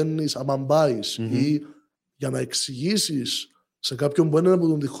παθαίνεις άμα πάεις ή για να εξηγήσεις σε κάποιον που είναι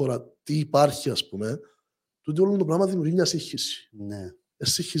από τη χώρα τι υπάρχει, ας πούμε, τούτο όλο το πράγμα δημιουργεί μια σύγχυση.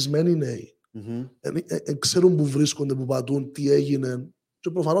 Συγχυσμένοι νέοι. Ξέρουν που βρίσκονται, που πατούν, τι έγινε. Και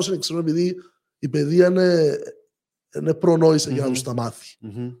προφανώς δεν ξέρουν επειδή η παιδεία είναι προνόησε για να τους τα μάθει.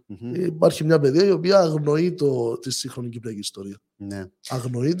 Υπάρχει μια παιδεία η οποία αγνοεί τη σύγχρονη κυπριακή ιστορία.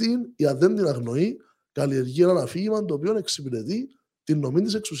 Αγνοεί την, ή αν δεν την αγνοεί, καλλιεργεί ένα αφήγημα το οποίο εξυπηρετεί την νομή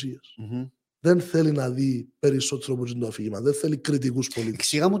της εξουσίας. Δεν θέλει να δει περισσότερο από το αφήγημα. Δεν θέλει κριτικούς πολίτες.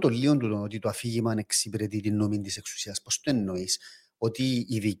 Εξήγα μου το λίγο του ότι το αφήγημα εξυπηρετεί την νομή της εξουσίας. Πώς το εννοείς? Ότι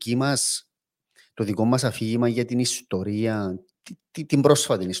το δικό μας αφήγημα για την ιστορία, την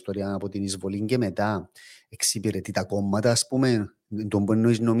πρόσφατη ιστορία από την εισβολή και μετά, εξυπηρετεί τα κόμματα, ας πούμε, τον που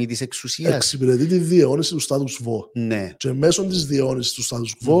εννοείς νομή της εξουσίας? Εξυπηρετεί τη διαιώνιση του status quo. Ναι. Και μέσω της διαιώνισης του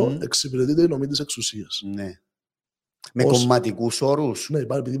status quo εξυπηρετείται η νομή της εξουσίας. Ναι. Με κομματικούς όρους. Ναι,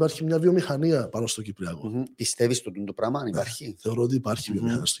 επειδή υπάρχει μια βιομηχανία πάνω στο Κυπριακό. Πιστεύεις το πράγμα, αν υπάρχει? Θεωρώ ότι υπάρχει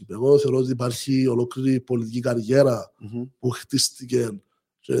βιομηχανία στο Κυπριακό. Θεωρώ ότι υπάρχει ολόκληρη πολιτική καριέρα που χτίστηκε.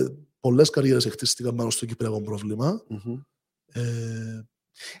 Και πολλές καριέρες χτίστηκαν πάνω στο Κυπριακό πρόβλημα.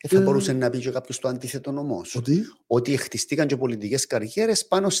 Θα μπορούσε να πει και κάποιος το αντίθετο όμως? Ότι χτιστήκαν και πολιτικές καριέρες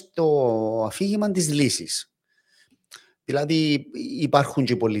πάνω στο αφήγημα της λύσης. Δηλαδή υπάρχουν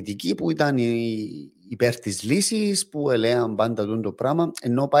και πολιτικοί που ήταν υπέρ της λύσης, που ελέγαν πάντα το πράγμα,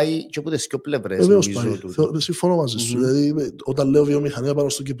 ενώ πάει και από τις δύο πλευρές. Βεβαίως πάει. Συμφωνώ μαζί σου. Δηλαδή, όταν λέω βιομηχανία πάνω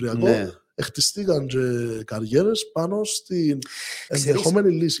στο Κυπριακό, χτιστήκαν και καριέρες πάνω στην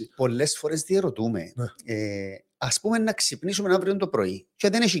ενδεχόμενη λύση. Πολλές φορές διερωτούμε. Ας πούμε να ξυπνήσουμε αύριο το πρωί και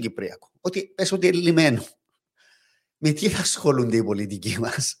δεν έχει Κυπριακό. Πες ότι είναι λιμένο. Με τι θα ασχολούνται οι πολιτικοί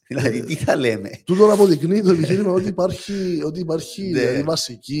μας? Δηλαδή, τι θα λέμε? Τούτο αποδεικνύει το επιχείρημα ότι υπάρχει δηλαδή,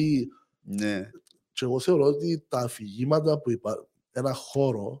 βασική. Και εγώ θεωρώ ότι τα αφηγήματα που υπάρχουν. ένα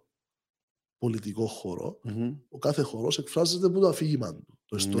χώρο, πολιτικό χώρο, ο κάθε χώρος εκφράζεται από το αφήγημα του,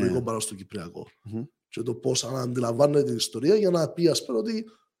 το ιστορικό πάνω στο κυπριακό. Και το πώς αντιλαμβάνεται την ιστορία για να πει, ας πούμε, ότι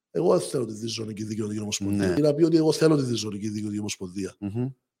εγώ δεν θέλω τη διζωνική δικαιωτική ομοσπονδία. Ή να πει ότι εγώ θέλω τη διζωνική δικαιωτική ομοσπονδία.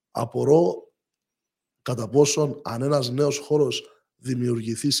 Απορώ κατά πόσον αν ένας νέος χώρος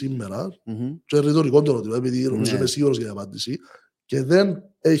δημιουργηθεί σήμερα, και ρητορικό το ερώτημα, επειδή νομίζω είμαι σίγουρος για την απάντηση, και δεν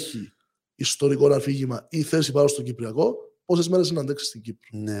έχει ιστορικό αφήγημα ή θέση πάνω στο Κυπριακό, πόσες μέρες να αντέξει στην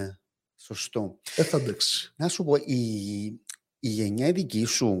Κύπρο. Ναι, σωστό. Δεν θα αντέξει. Να σου πω, η γενιά δική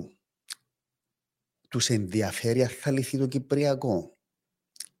σου τους ενδιαφέρει αν θα λυθεί το Κυπριακό,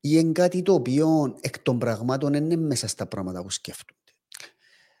 ή είναι κάτι το οποίο εκ των πραγμάτων είναι μέσα στα πράγματα που σκέφτονται?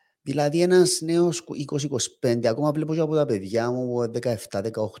 Δηλαδή ένας νέος 20-25, ακόμα βλέπω και από τα παιδιά μου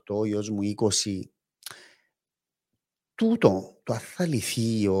 17-18, ο γιος μου 20, τούτο το αν θα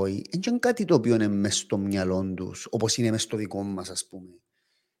λυθεί ή όχι, είναι κάτι το οποίο είναι μέσα στο μυαλό τους, όπως είναι μέσα στο δικό μας, ας πούμε,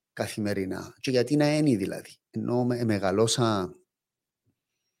 καθημερινά. Και γιατί να είναι δηλαδή. Ενώ μεγαλώσα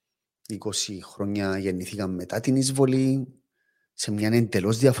 20 χρόνια, γεννηθήκαμε μετά την εισβολή, σε μια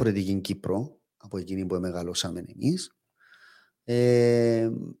εντελώς διαφορετική Κύπρο από εκείνη που μεγαλώσαμε εμείς.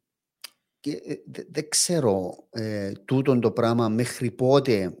 Και δεν ξέρω τούτον το πράγμα μέχρι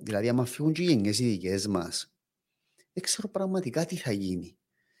πότε, δηλαδή άμα φύγουν και οι γενιές οι δικές μας, δεν ξέρω πραγματικά τι θα γίνει.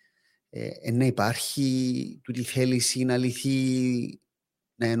 Να υπάρχει τούτη θέληση να λυθεί,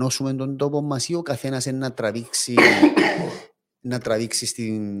 να ενώσουμε τον τόπο μας, ή ο καθένας να τραβήξει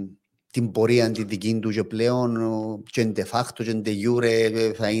την πορεία την δική του και πλέον και de facto και de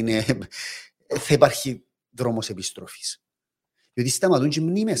jure θα υπάρχει δρόμος επιστροφής. Διότι σταματούν και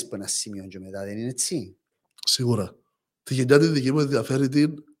μνήμες από ένα σημείο και μετά, δεν είναι έτσι? Σίγουρα. Τη γενιά τη δική μου ενδιαφέρει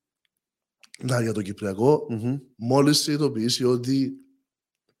για το Κυπριακό, μόλις συνειδητοποιήσει ότι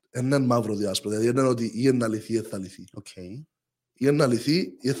είναι μαύρο διάσπρο. Δηλαδή είναι ότι ή είναι να λυθεί ή θα λυθεί. Ή είναι να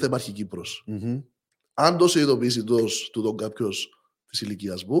λυθεί ή θα υπάρχει Κύπρος. Αν το συνειδητοποιήσει τούτον κάποιος της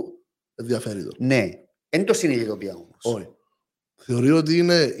ηλικίας μου, ενδιαφέρει τον. Ναι. Εν το συνειδητοποιεί όμως. Όχι. Θεωρεί ότι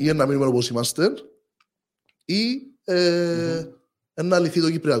είναι ή να μείνουμε όπως είμαστε ή να λυθεί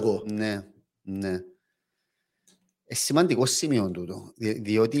το Κυπριακό. Ναι, ναι. Σημαντικό σημείο τούτο,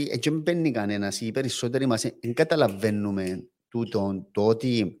 διότι έτσι δεν μπαίνει κανένας, οι περισσότεροι μας δεν καταλαβαίνουμε τούτο, το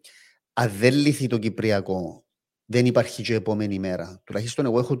ότι αν δεν λυθεί το Κυπριακό δεν υπάρχει και επόμενη μέρα. Τουλάχιστον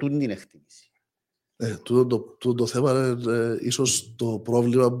εγώ έχω τούτη την εκτίμηση. Το θέμα είναι ίσως το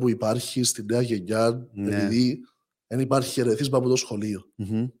πρόβλημα που υπάρχει στη νέα γενιά, επειδή δεν υπάρχει ερεθίσμα από το σχολείο.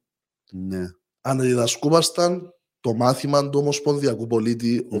 Ναι. Αν διδασκούμασταν το μάθημα του ομοσπονδιακού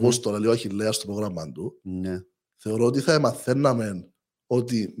πολίτη, όπως το λέει ο Αχιλλέας στο πρόγραμμα του, θεωρώ ότι θα μαθαίναμε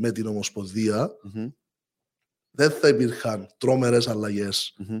ότι με την Ομοσπονδία δεν θα υπήρχαν τρόμερες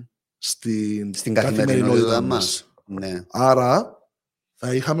αλλαγές στην καθημερινότητα μας. Ναι. Άρα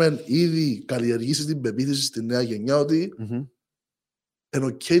θα είχαμε ήδη καλλιεργήσει την πεποίθηση στη νέα γενιά ότι είναι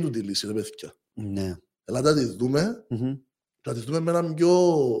οκ του τη λύση, ρε παιδιά. Ναι. Ελάτε να τη δούμε, να τη δούμε με ένα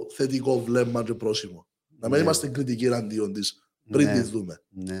πιο θετικό βλέμμα και πρόσημο. Να μην είμαστε κριτικοί εναντίον της πριν τη δούμε.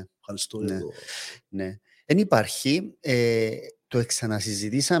 Ευχαριστώ. Ναι. Εν υπάρχει, το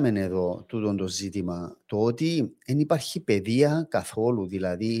εξανασυζητήσαμε εδώ τούτο το ζήτημα, το ότι δεν υπάρχει παιδεία καθόλου.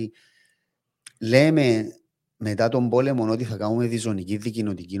 Δηλαδή, λέμε μετά τον πόλεμο ότι θα κάνουμε διζωνική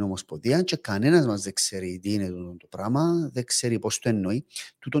δικοινοτική ομοσπονδία και κανένας μας δεν ξέρει τι είναι το πράγμα, δεν ξέρει πώς το εννοεί.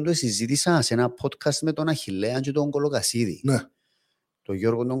 Τούτον το συζήτησα σε ένα podcast με τον Αχιλλέα και τον Κολοκασίδη. Ναι. Τον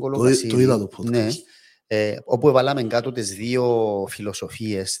Γιώργο τον Κολοκασίδη. Το είδα το podcast. Ναι. Όπου έβαλαμε κάτω τις δύο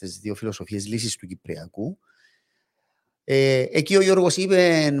φιλοσοφίες λύσης του Κυπριακού. Εκεί ο Γιώργος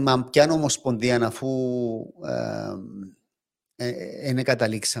είπε, μα ποια ομοσπονδία αφού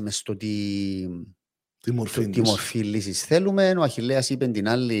καταλήξαμε στο τι μορφή λύσης θέλουμε. Ο Αχιλλέας είπε την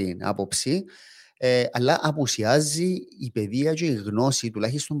άλλη άποψη, αλλά απουσιάζει η παιδεία και η γνώση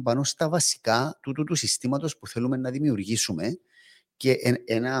τουλάχιστον πάνω στα βασικά του συστήματος που θέλουμε να δημιουργήσουμε. Και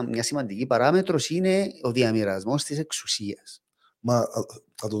μια σημαντική παράμετρος είναι ο διαμοιρασμός της εξουσίας. Μα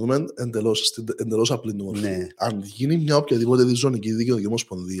θα το δούμε εντελώς απλή μορφή. Ναι. Αν γίνει μια οποιαδήποτε διζωνική δικαιωτική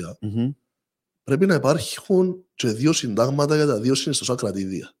ομοσπονδία, πρέπει να υπάρχουν και δύο συντάγματα για τα δύο συνιστοσά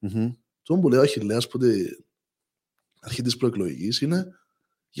κρατήδια. Το που λέει ο Αχιλλέας που την αρχή της προεκλογικής είναι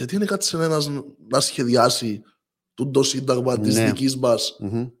γιατί είναι κάτσε ένας να σχεδιάσει το σύνταγμα της δικής μας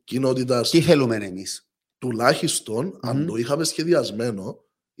κοινότητας. Τι θέλουμε εμείς. Τουλάχιστον, αν το είχαμε σχεδιασμένο,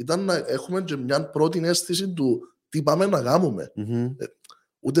 ήταν να έχουμε και μια πρώτη αίσθηση του τι πάμε να κάνουμε.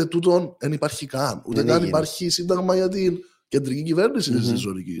 Ούτε τούτον δεν υπάρχει καν. Ούτε καν υπάρχει σύνταγμα για την κεντρική κυβέρνηση της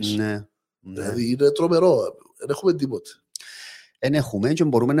διζωνικής. Δηλαδή είναι τρομερό. Δεν έχουμε τίποτε. Εν έχουμε και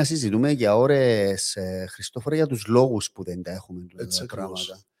μπορούμε να συζητούμε για ώρες, Χριστόφορε, για τους λόγους που δεν τα έχουμε τα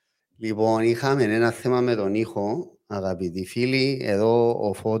πράγματα. Λοιπόν, είχαμε ένα θέμα με τον ήχο, αγαπητοί φίλοι. Εδώ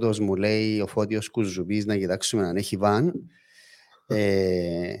ο Φώτος μου λέει, ο Φώτιος Κουζουπής, να κοιτάξουμε αν έχει βαν.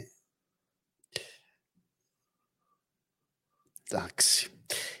 Εντάξει.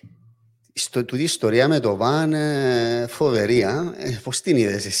 Τούτη ιστορία με το βαν, φοβερή, πώς την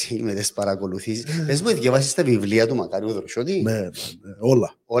είδες εσύ με τις παρακολουθήσεις? Πες μου, διαβάσεις τα βιβλία του Μακάριου Δροσιώτη? Ναι,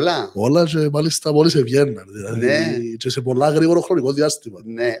 όλα. Όλα? Όλα και μάλιστα μόλις ευγαίναν, δηλαδή, ναι. Και σε πολλά γρήγορο χρονικό διάστημα.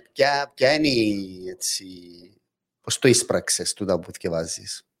 Ναι, ποια είναι η, έτσι, πώς το εισπράξες τούτα που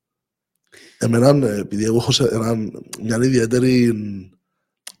διαβάζεις? Εμένα, επειδή εγώ έχω μια ιδιαίτερη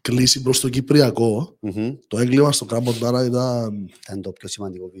κλίση προς το Κυπριακό, το έγκλημα στο Κραν Μοντάνα ήταν το πιο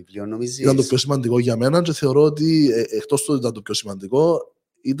σημαντικό βιβλίο, νομίζεις? Ήταν το πιο σημαντικό για μένα και θεωρώ ότι εκτός του ότι ήταν το πιο σημαντικό,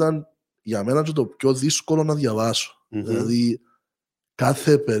 ήταν για μένα και το πιο δύσκολο να διαβάσω. Δηλαδή,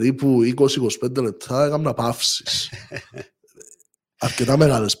 κάθε περίπου 20-25 λεπτά έκανα παύσεις. Αρκετά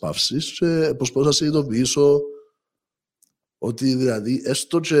μεγάλες παύσεις και προσπαθούσα να συνειδητοποιήσω ότι δηλαδή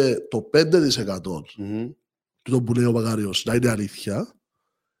έστω και το 5% του το που λέει ο Μακάριος να είναι αλήθεια,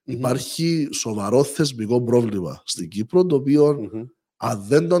 υπάρχει σοβαρό θεσμικό πρόβλημα στην Κύπρο, το οποίο αν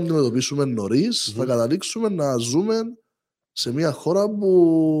δεν το αντιμετωπίσουμε νωρίς, θα καταλήξουμε να ζούμε σε μια χώρα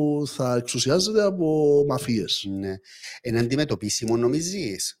που θα εξουσιάζεται από μαφίες. Ναι. Είναι αντιμετωπίσιμο,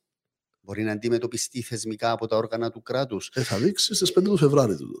 νομίζεις? Μπορεί να αντιμετωπιστεί θεσμικά από τα όργανα του κράτους? Θα δείξει στις 5 του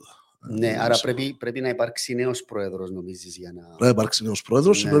Φεβράρι του. Ναι, άρα πρέπει να υπάρξει νέος πρόεδρος, νομίζεις, για να... Πρέπει να υπάρξει νέος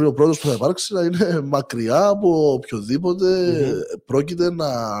πρόεδρος, πρέπει ο πρόεδρος που θα υπάρξει να είναι μακριά από οποιοδήποτε πρόκειται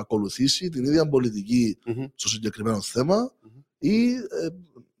να ακολουθήσει την ίδια πολιτική στο συγκεκριμένο θέμα ή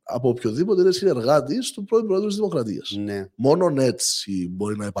από οποιοδήποτε είναι συνεργάτης του πρώην Πρόεδρου της Δημοκρατίας. Ναι. Μόνον έτσι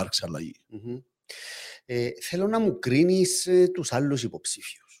μπορεί να υπάρξει αλλαγή. Θέλω να μου κρίνεις τους άλλους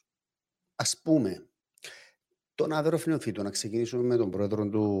υποψήφιους. Ας πούμε, τον Άδερο Νεοφύτου, να ξεκινήσουμε με τον πρόεδρο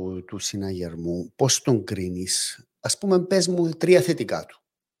του συναγερμού. Πώς τον κρίνεις? Ας πούμε, πες μου 3 θετικά του.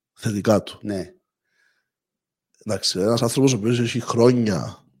 Θετικά του. Ναι. Εντάξει, ένας άνθρωπος ο οποίος έχει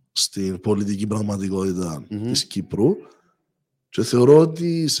χρόνια στην πολιτική πραγματικότητα της Κύπρου και θεωρώ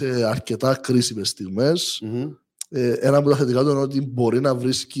ότι σε αρκετά κρίσιμες στιγμές ένα από τα θετικά του είναι ότι μπορεί να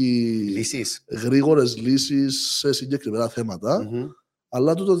βρίσκει γρήγορες λύσεις σε συγκεκριμένα θέματα,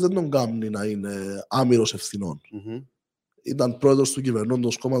 αλλά τούτο δεν τον κάνει να είναι άμυρος ευθυνών. Ήταν πρόεδρος του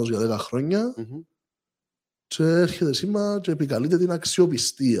κυβερνώντος κόμματος για 10 χρόνια και έρχεται σήμερα και επικαλείται την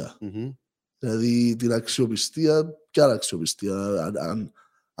αξιοπιστία. Δηλαδή την αξιοπιστία, ποια αξιοπιστία?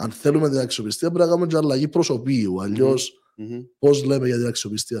 Αν θέλουμε την αξιοπιστία πρέπει να κάνουμε και αλλαγή προσωπείου, αλλιώς πώς λέμε για την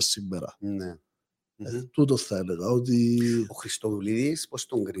αξιοπιστία σήμερα? Ναι. Τούτο θα έλεγα ότι... Ο Χριστοδουλίδης, πώς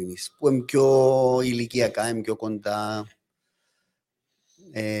τον κρίνεις? Που είναι πιο ηλικιακά, είναι πιο κοντά.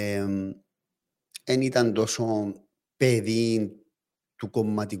 Εν ήταν τόσο παιδί του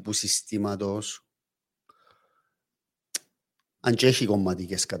κομματικού συστήματος. Αν και έχει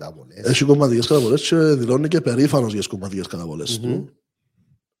κομματικές καταβολές. Έχει κομματικές καταβολές και δηλώνει και περήφανος για τις κομματικές καταβολές του.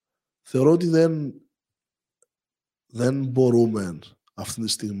 Θεωρώ ότι δεν μπορούμε αυτή τη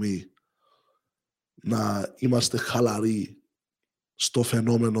στιγμή να είμαστε χαλαροί στο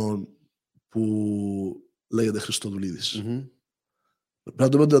φαινόμενο που λέγεται Χριστοδουλίδης.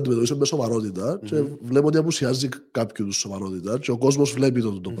 Πρέπει να το αντιμετωπίσουμε με σοβαρότητα και βλέπω ότι απουσιάζει κάποιο του σοβαρότητα και ο κόσμος βλέπει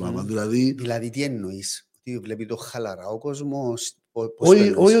το πράγμα. Δηλαδή τι εννοείς? Ότι βλέπει το χαλαρά ο κόσμος?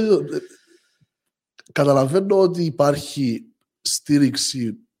 Όχι, καταλαβαίνω ότι υπάρχει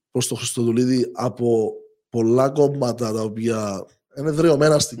στήριξη προς το Χριστοδουλίδη από πολλά κόμματα τα οποία είναι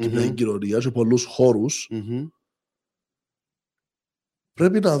δρεωμένα στην κυπριακή κοινωνία και πολλούς χώρους.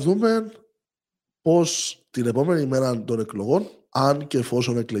 Πρέπει να δούμε πώς την επόμενη μέρα των εκλογών, αν και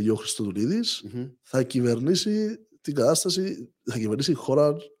εφόσον εκλεγεί ο Χριστοδουλίδης, θα κυβερνήσει την κατάσταση, θα κυβερνήσει η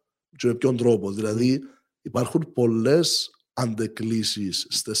χώρα και με ποιον τρόπο. Δηλαδή υπάρχουν πολλές αντεκλήσεις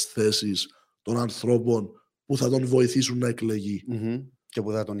στις θέσεις των ανθρώπων που θα τον βοηθήσουν να εκλεγεί. Και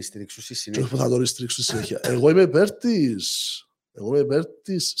που θα τον στηρίξουν στη συνέχεια. Εγώ είμαι υπέρ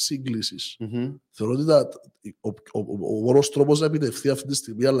της σύγκλησης. Θεωρώ ότι ο μόνος τρόπος να επιτευχθεί αυτή τη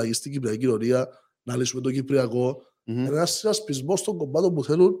στιγμή αλλαγή στην κυπριακή κοινωνία, να λύσουμε το κυπριακό, είναι ένας συνασπισμός των κομμάτων που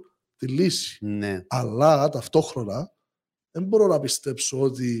θέλουν τη λύση. Αλλά ταυτόχρονα δεν μπορώ να πιστέψω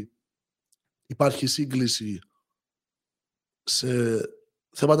ότι υπάρχει σύγκληση σε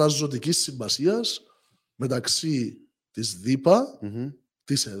θέματα ζωτικής σημασίας μεταξύ της ΔΥΠΑ,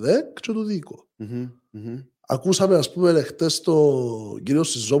 της ΕΔΕΚ και του ΔΥΚΟ. Ακούσαμε, ας πούμε, χτες τον κύριο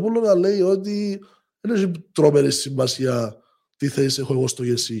Σιζόπουλο να λέει ότι δεν έχει τρομερή σημασία τι θέση έχω εγώ στο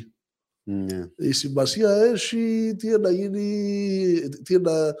ΓΕΣΥ. Η συμπασία έχει τι να γίνει,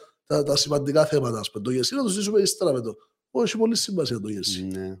 τα σημαντικά θέματα. Το ΓΕΣΥ να το ζήσουμε ύστερα με το. Όχι, πολύ σημασία το ΓΕΣΥ.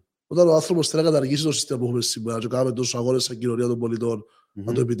 Όταν ο άνθρωπος θέλει να καταργήσει το σύστημα που έχουμε σήμερα και κάνουμε τόσους αγώνες σαν κοινωνία των πολιτών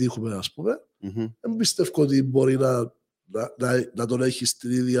να το επιτύχουμε, ας πούμε, δεν πιστεύω ότι μπορεί να τον έχει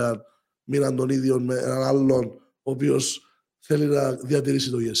στην ίδια μοίρα των ίδιων με έναν άλλον ο οποίος θέλει να διατηρήσει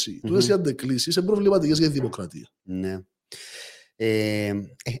το ΓΕΣΥ. Τούτες οι αντεκλήσεις είναι προβληματικές για τη δημοκρατία. Ναι.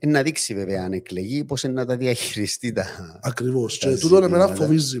 Να δείξει βέβαια αν εκλεγεί πώς να τα διαχειριστεί τα. Ακριβώς. Και τούτο εμένα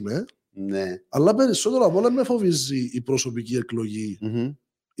φοβίζει με. Αλλά περισσότερο από όλα με φοβίζει η προσωπική εκλογή.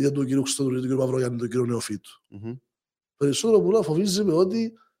 Είτε του κ. Χριστοδουλίδη, του κ. Μαυρογιάννη, του κ. Νεοφύτου. Περισσότερο που να φοβίζει με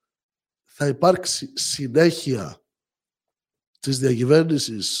ότι θα υπάρξει συνέχεια της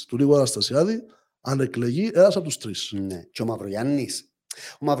διακυβέρνησης του Νίκου Αναστασιάδη αν εκλεγεί ένας από τους τρεις. Ναι. Και ο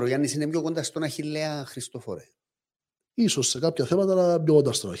Μαυρογιάννης είναι πιο κοντά στον Αχιλλέα Χριστόφορε. Ίσως σε κάποια θέματα να πιο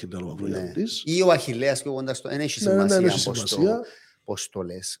κοντά στον Αχιλλέα ο Μαυρογιάννης. Ή ο Αχιλλέας πιο κοντά στον. Δεν έχει σημασία πώς το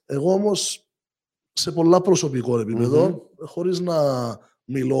λες. Εγώ όμως σε πολλά προσωπικό επίπεδο, χωρίς να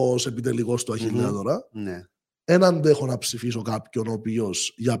μιλώ ως επιτελικός του Αχιλλέα τώρα, δεν αντέχω να ψηφίσω κάποιον ο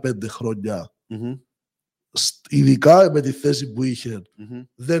οποίος για 5 χρόνια, ειδικά με τη θέση που είχε,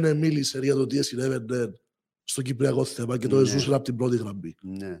 δεν μίλησε για το τι συνέβαινε στο κυπριακό θέμα και το εζούσε από την πρώτη γραμμή.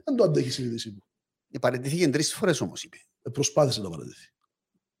 Δεν το αντέχει η συνείδησή μου. Παραιτηθήκε 3 φορές όμως, είπε. Προσπάθησε να παραιτηθεί.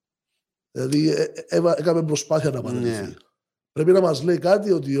 Δηλαδή έκαμε προσπάθεια να παραιτηθεί. Πρέπει να μας λέει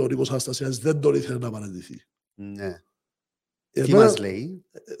κάτι ότι ο Νίκος Αναστασιάδης δεν τον ήθελε να παραιτηθεί. Τι μας λέει?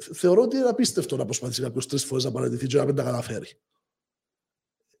 Θεωρώ ότι είναι απίστευτο να προσπαθήσει κάποιος 3 φορές να παραιτηθεί και να μην τα καταφέρει.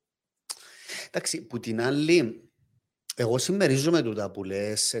 Εντάξει, που την άλλη, εγώ συμμερίζομαι τούτα που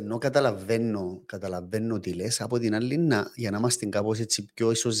λες, ενώ καταλαβαίνω τι λες, από την άλλη, για να είμαστε κάπως έτσι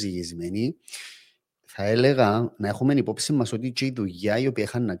πιο ισοζυγισμένοι, θα έλεγα να έχουμε υπόψη μας ότι και η δουλειά η οποία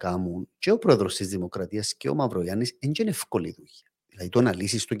είχαν να κάνουν και ο πρόεδρος της Δημοκρατίας και ο Μαυρογιάννης είναι και εύκολη δουλειά. Δηλαδή το να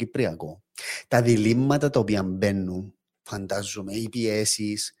λύσεις το Κυπριακό, τα διλήμματα τα οποία μπαίνουν, φαντάζομαι, οι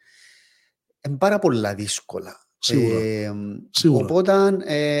πιέσεις, είναι πάρα πολλά δύσκολα. Σίγουρα. Οπότε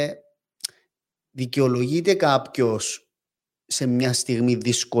δικαιολογείται κάποιος σε μια στιγμή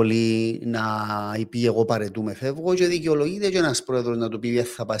δύσκολη να πει εγώ παρετούμε, φεύγω, και δικαιολογείται και ένας πρόεδρος να του πει δεν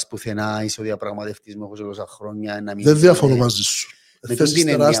θα πας πουθενά, είσαι ο διαπραγματευτής με 20 χρόνια. Να μην δεν διαφωνώ μαζί σου. Θέσεις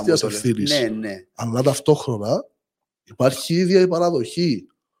τεράστιας ευθύνης. Αλλά ταυτόχρονα υπάρχει η ίδια η παραδοχή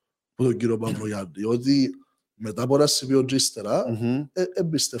από τον κύριο Μαυρογιάννη, ότι μετά από ένα σημείο ύστερα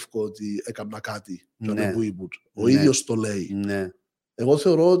εμπιστεύω ότι έκανα κάτι για να που ήμουν. Ο ίδιος το λέει. Εγώ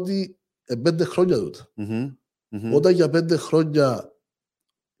θεωρώ ότι 5 χρόνια τότε. Όταν για 5 χρόνια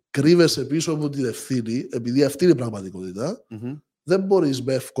κρύβεσαι πίσω από την ευθύνη, επειδή αυτή είναι η πραγματικότητα, δεν μπορείς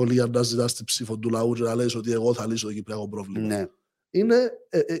με ευκολία να ζητάς την ψήφο του λαού και να λες ότι εγώ θα λύσω το κυπριακό πρόβλημα.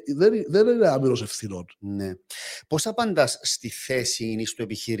 Δεν είναι άμυρος ευθυνών. Πώς απαντάς στη θέση ή στο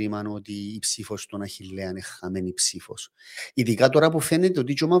επιχείρημα ότι η ψήφος των Αχιλλέα είναι χαμένη ψήφος? Ειδικά τώρα που φαίνεται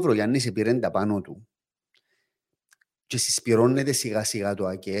ότι και ο Μαυρογιάννης πήρε τα πάνω του και συσπυρώνεται σιγά σιγά το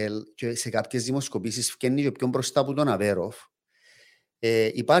ΑΚΕΛ και σε κάποιες δημοσκοπήσεις φκένει και πιο μπροστά από τον Αβέροφ.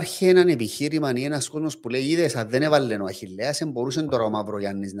 Υπάρχει έναν επιχείρημα ή ένας κόσμος που λέει είδες αν δεν έβαλε ο Αχιλλέας μπορούσε τώρα ο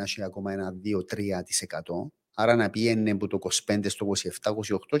Μαυρογιάννης να έχει ακόμα ένα 2-3%. Άρα να πήγαινε από το 25% στο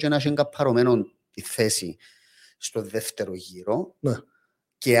 27-28% και να έχει εγκαπαρωμένο τη θέση στο δεύτερο γύρο.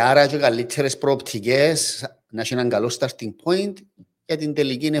 Και άρα και καλύτερες προοπτικές να έχει έναν καλό starting point για την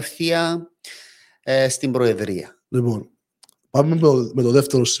τελική ευθεία στην Προεδρία. Λοιπόν, πάμε με το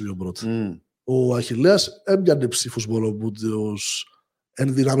δεύτερο σημείο πρώτα. Ο Αχιλλέας έμπιανε ψήφους μόνο από τους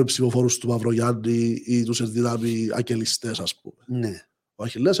ενδυνάμει ψηφοφόρους του Μαυρογιάννη ή τους ενδυνάμει ακελιστές, ας πούμε. Ο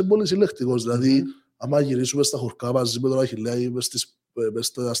Αχιλλέας είναι πολύ συλλεκτικός. Δηλαδή, άμα γυρίσουμε στα χωρκά μαζί με τον Αχιλλέα ή μες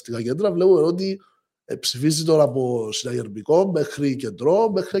στα αστικά κέντρα, βλέπουμε ότι ψηφίζει τώρα από συναγερμικό μέχρι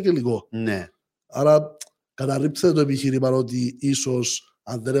κεντρό, μέχρι αγγελικό. Άρα, καταρρίπτεται το επιχείρημα ότι ίσως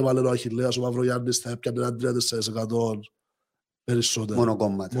αν δεν έβαλε ο Αχιλλέας, ο Μαυρογιάννης θα έπιανε ένα 34% περισσότερο.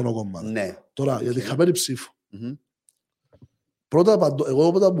 Μονοκόμματα. Τώρα, για τη χαμένη ψήφο. Πρώτα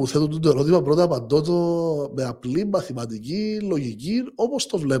εγώ όταν μου θέτω το ερώτημα, πρώτα απαντώ το με απλή μαθηματική λογική, όπως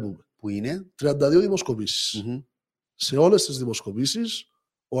το βλέπουμε. Που είναι 32 δημοσκοπήσεις. Σε όλες τις δημοσκοπήσεις,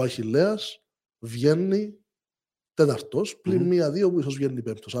 ο Αχιλλέας βγαίνει τέταρτος, πλην μία-δύο που ίσως βγαίνει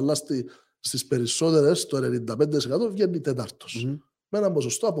πέμπτος. Αλλά στις περισσότερες, το 95% βγαίνει τέταρτος. Με ένα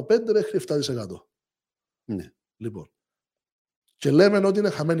ποσοστό από 5 μέχρι 7%. Λοιπόν. Και λέμε ότι είναι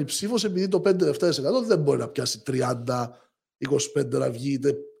χαμένη ψήφος επειδή το 5-7% δεν μπορεί να πιάσει 30-25 να βγει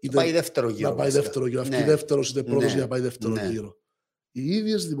είτε πάει δεύτερο γύρο. Να πάει δεύτερο γύρο. Αυτή δεύτερος είτε πρώτος για να πάει δεύτερο γύρο. οι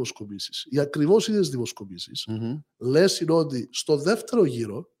ίδιες δημοσκοπήσεις, οι ακριβώς ίδιες δημοσκοπήσεις, λες είναι ότι στο δεύτερο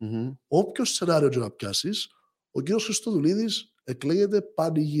γύρο, όποιο σενάριο και να πιάσεις, ο κύριος Χριστοδουλίδης εκλέγεται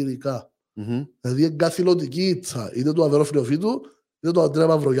πανηγυρικά. Δηλαδή εγκαθηλωτική ήττα, είτε του Αβέροφ Νεοφύτου, είτε του Αντρέα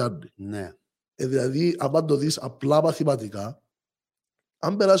Μαυρογιάννη. Ναι. Δηλαδή, αν το δεις απλά μαθηματικά,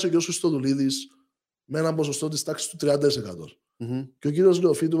 αν περάσει ο κύριος Χριστοδουλίδης με ένα ποσοστό της τάξης του 30%, και ο κύριος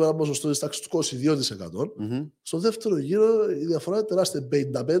Νεοφύτου με ένα ποσοστό της τάξης του 22%, στο δεύτερο γύρο η διαφορά είναι τεράστια.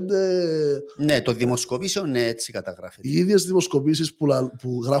 55. Ναι, το δημοσκοπήσεων ναι, έτσι καταγράφεται. Οι ίδιες δημοσκοπήσεις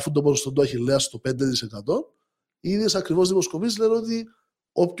που γράφουν το ποσοστό του Αχιλλέας στο 5%, οι ίδιες ακριβώς δημοσκοπήσεις λένε ότι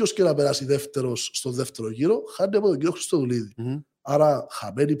όποιος και να περάσει δεύτερος στο δεύτερο γύρο, χάνει από τον κύριο Χριστοδουλίδη. Άρα,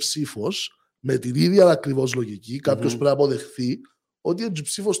 χαμένη ψήφος, με την ίδια ακριβώς λογική, κάποιος πρέπει να αποδεχθεί ότι είναι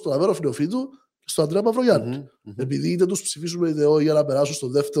ψήφος στον Αβέροφ Νεοφύτου και στον Αντρέα Μαυρογιάννη. Επειδή είτε τους ψηφίσουμε είτε όχι για να περάσουν στο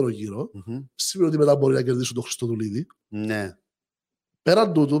δεύτερο γύρο, σημαίνει ότι μετά μπορεί να κερδίσουν τον Χριστοδουλίδη. Ναι.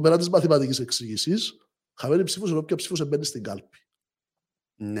 Πέραν τούτου, πέραν της μαθηματικής εξήγησης, χαμένη ψήφος είναι όποια ψήφος μπαίνει στην κάλπη.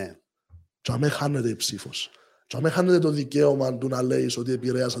 Ναι. Και αμέ χάνεται η ψήφος. Και αμέ χάνεται το δικαίωμα του να λέει ότι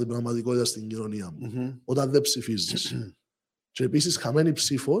επηρέασα την πραγματικότητα στην κοινωνία μου, όταν δεν ψηφίζεις. Και επίσης, χαμένη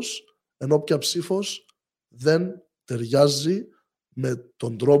ψήφος, ενώ όποια ψήφος δεν ταιριάζει με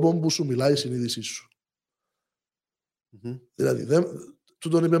τον τρόπο που σου μιλάει η συνείδησή σου. Δηλαδή,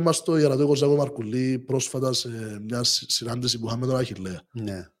 τούτον είπε μας το Ιερατό Κωνσταντίνο Μαρκουλή πρόσφατα σε μια συνάντηση που είχαμε τον Αχιλλέα.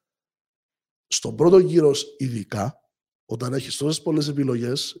 Ναι. Στον πρώτο γύρο, ειδικά, όταν έχεις τόσες πολλές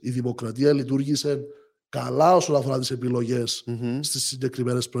επιλογές, η δημοκρατία λειτουργήσε καλά όσον αφορά τις επιλογές στις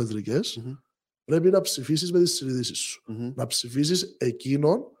συγκεκριμένες προεδρικές, πρέπει να ψηφίσεις με τις συνείδησεις σου. Να ψηφίσεις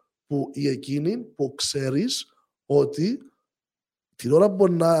εκείνον ή εκείνη που ξέρεις ότι την ώρα που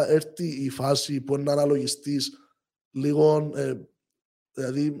μπορεί να έρθει η φάση, που να αναλογιστείς λίγο,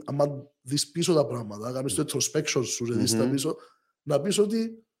 δηλαδή, άμα δεις πίσω τα πράγματα, να κάνεις το introspection σου, δεις τα πίσω, να πεις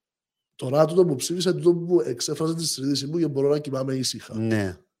ότι τώρα τούτο που ψήφισα, τούτο που εξέφρασε τη συνείδηση μου και μπορώ να κοιμάμαι ήσυχα.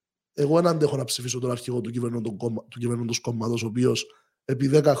 Ναι. Εγώ δεν αντέχω να ψηφίσω τον αρχηγό του κυβερνώντος κόμματος, ο οποίος επί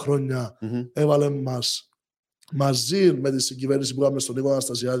 10 χρόνια έβαλε μας μαζί με τη συγκυβέρνηση που είχαμε στον Νίκο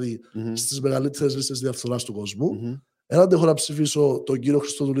Αναστασιάδη στις μεγαλύτερες λίστες διαφθοράς του κόσμου. Δεν αντέχω να ψηφίσω τον κύριο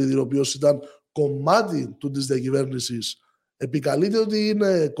Χριστοδουλίδη, ο οποίος ήταν κομμάτι της διακυβέρνησης. Επικαλείται ότι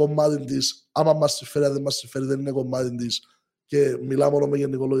είναι κομμάτι της, άμα μας συμφέρει, αν δεν μας συμφέρει, δεν είναι κομμάτι της και μιλά μόνο με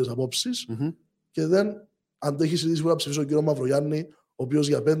γενικολόγιες απόψεις. Και δεν αντέχει συνήθως να ψηφίσω τον κύριο Μαυρογιάννη, ο οποίος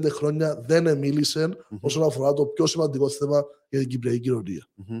για 5 χρόνια δεν μίλησε όσον αφορά το πιο σημαντικό θέμα για την κυπριακή κοινωνία.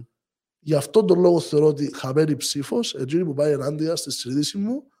 Γι' αυτόν τον λόγο θεωρώ ότι χαμένη ψήφος, εκείνη που πάει ενάντια στη συνείδηση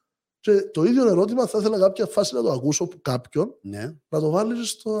μου, και το ίδιο ερώτημα θα ήθελα κάποια φάση να το ακούσω από κάποιον, να το βάλει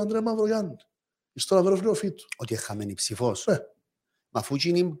στον Αντρέα Μαυρογιάννη, στον Αβέροφ Νεοφύτου. Ότι χαμένη ψήφος. Ναι. Μα αφού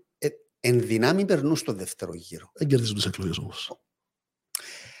είναι εν δυνάμει περνούν στο δεύτερο γύρο. Δεν κερδίζουν τις εκλογές όμως.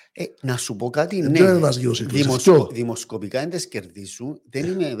 Να σου πω κάτι, ναι. Δημοσκοπικά δεν τις κερδίζουν. Δεν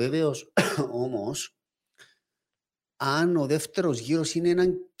είμαι βέβαιος όμως αν ο δεύτερος γύρος είναι ένα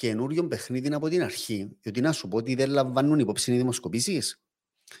καινούριο παιχνίδι από την αρχή. Διότι να σου πω ότι δεν λαμβάνουν υπόψη οι δημοσκοπήσεις.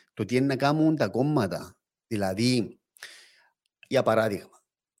 Το τι είναι να κάνουν τα κόμματα. Δηλαδή, για παράδειγμα,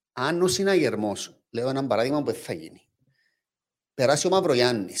 αν ο συναγερμός, λέω ένα παράδειγμα που θα γίνει, περάσει ο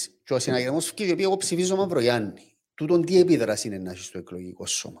Μαυρογιάννης και ο συναγερμός φύγει και πει εγώ ψηφίζω Μαυρογιάννη, τούτον τι επίδραση είναι να έχει στο εκλογικό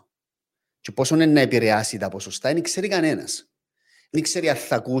σώμα και πόσο είναι να επηρεάσει τα ποσοστά, δεν ξέρει κανένας. Δεν ξέρει αν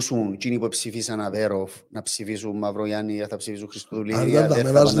θα ακούσουν εκείνοι που ψηφίσαν Αβέροφ να ψηφίσουν Μαυρογιάννη, θα ψηφίσουν Χριστοδουλίδη. Αν ήταν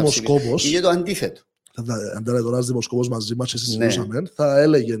ένας δημοσκόπος, ή το αντίθετο. Αν ήταν ένας δημοσκόπος μαζί μας και συζητούσαμε, θα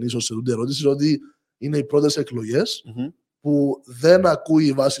έλεγε ίσως σε τούτη ερώτηση ότι είναι οι πρώτες εκλογές που δεν ακούει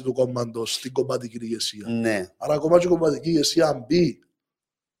η βάση του κόμματος στην κομματική ηγεσία. Ναι. Άρα, ακόμα και η κομματική ηγεσία, αν μπει,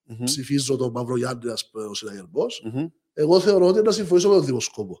 ψηφίζω τον Μαυρογιάννη, ο συναγερμός, εγώ θεωρώ ότι να συμφωνήσω με τον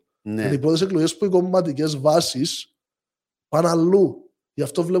δημοσκόπο. Ναι. Είναι οι πρώτες εκλογές που οι κομματικές βάσεις πάνε αλλού. Γι'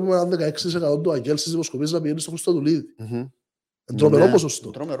 αυτό βλέπουμε ένα 16% του Αγγέλ στις δημοσκοπήσεις να πηγαίνει στο Χριστοδουλίδη. Τρομερό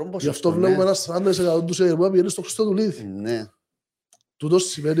ποσοστό. Γι' αυτό βλέπουμε ένα 40% του συναγερμού να πηγαίνει στο Χριστοδουλίδη. Ναι. Τούτο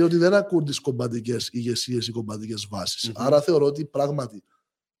σημαίνει ότι δεν ακούν τις κομματικές ηγεσίες ή κομματικές βάσεις. Άρα θεωρώ ότι πράγματι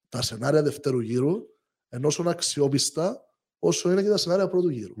τα σενάρια δευτέρου γύρου ενώ είναι αξιόπιστα όσο είναι και τα σενάρια πρώτου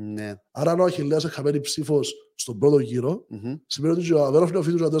γύρου. Ναι. Άρα, αν ο Αχιλλέας έχει χαμένη ψήφος στον πρώτο γύρο, σημαίνει ότι ο Αβέροφ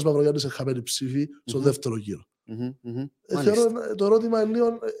Νεοφύτου και ο Αντρέας Μαυρογιάννης έχει χαμένη ψήφη στον δεύτερο γύρο. Θεωρώ το ερώτημα είναι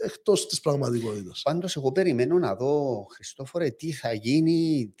λίγο εκτός της πραγματικότητας. Πάντως, εγώ περιμένω να δω, Χριστόφορε, τι θα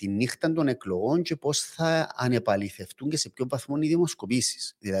γίνει τη νύχτα των εκλογών και πώς θα ανεπαληθευτούν και σε ποιο βαθμό οι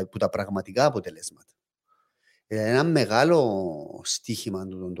δημοσκοπήσεις, δηλαδή που τα πραγματικά αποτελέσματα. Ένα μεγάλο στοίχημα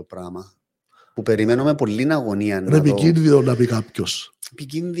το πράγμα που περιμένουμε πολύ αγωνία. Είναι επικίνδυνο να πει κάποιος.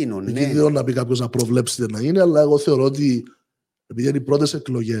 Επικίνδυνο, ναι. Επικίνδυνο να πει κάποιος να προβλέψει τι να γίνει, αλλά εγώ θεωρώ ότι επειδή είναι οι πρώτες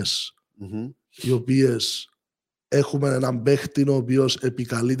εκλογές, οι οποίες έχουμε έναν παίχτη ο οποίος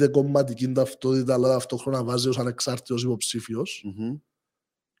επικαλείται κομματική ταυτότητα, αλλά ταυτόχρονα βάζει ως ανεξάρτητος υποψήφιος.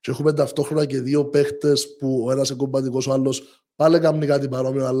 Και έχουμε ταυτόχρονα και δύο παίχτες που ο ένας είναι κομματικός, ο άλλος πάλι κάνει κάτι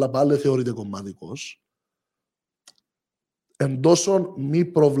παρόμοιο, αλλά πάλι θεωρείται κομματικός. Εντός μη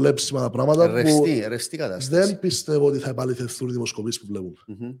προβλέψιμα τα πράγματα ρευστή κατάσταση. Δεν πιστεύω ότι θα επαληθευτούν οι δημοσκοπήσεις που βλέπουμε.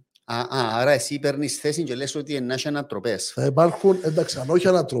 Άρα εσύ παίρνεις θέση και λες ότι είναι ανατροπές. Θα υπάρχουν, εντάξει, αν όχι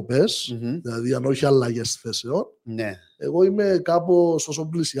ανατροπές, δηλαδή αν όχι αλλαγές θέσεων, εγώ είμαι κάπως, όσο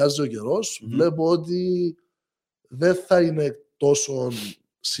πλησιάζει ο καιρός, βλέπω ότι δεν θα είναι τόσο.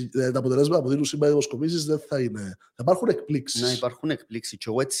 Τα αποτελέσματα που δίνουν σήμερα οι δημοσκοπήσεις δεν θα είναι. Θα υπάρχουν εκπλήξεις. Να υπάρχουν εκπλήξεις. Και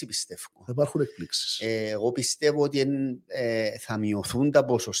εγώ έτσι πιστεύω. Θα υπάρχουν εκπλήξεις. Εγώ πιστεύω ότι θα μειωθούν τα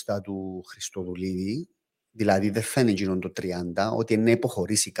ποσοστά του Χριστοδουλίδη. Δηλαδή δεν θα είναι γύρω το 30, ότι είναι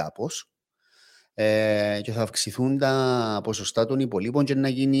υποχωρήσει κάπως. Και θα αυξηθούν τα ποσοστά των υπολείπων και να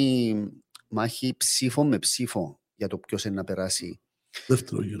γίνει μάχη ψήφο με ψήφο για το ποιος είναι να περάσει.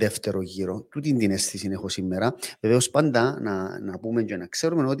 Δεύτερο γύρο. Τούτη την αίσθηση έχω σήμερα. Βεβαίως πάντα να πούμε και να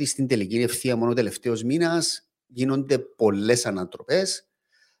ξέρουμε ότι στην τελική ευθεία μόνο ο τελευταίος μήνας γίνονται πολλές ανατροπές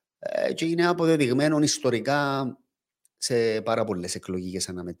και είναι αποδεδειγμένο ιστορικά σε πάρα πολλές εκλογικές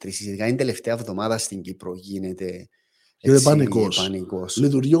αναμετρήσεις. Ειδικά την τελευταία εβδομάδα στην Κύπρο γίνεται πανικός.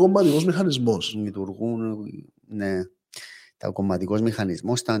 Λειτουργεί ο κομματικός μηχανισμός. Λειτουργούν, ναι. Ο κομματικός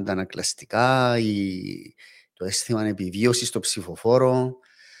μηχανισμός, τα αντανακλαστικά, το αίσθημα επιβίωσης στο ψηφοφόρο.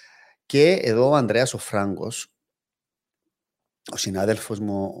 Και εδώ ο Ανδρέας ο Φράγκος, ο συνάδελφος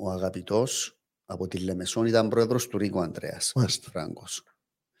μου ο αγαπητός από τη Λεμεσόν, ήταν πρόεδρος του Ρίκο Ανδρέας Φράγκος.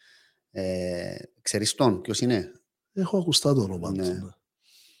 Ξέρεις τον, ποιος είναι? Έχω ακουστά το όνομα του.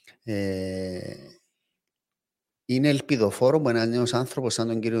 Είναι ελπιδοφόρο που ένας νέος άνθρωπος σαν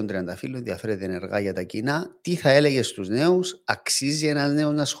τον κύριο Τριανταφύλλου ενδιαφέρεται ενεργά για τα κοινά. Τι θα έλεγε στους νέους? Αξίζει ένας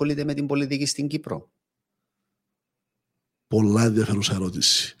νέος να ασχολείται με την πολιτική στην Κύπρο? Πολλά ενδιαφέρουσα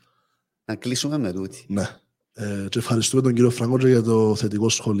ερώτηση. Να κλείσουμε με τούτη. Ναι. Και ευχαριστούμε τον κύριο Φραγκότζο για το θετικό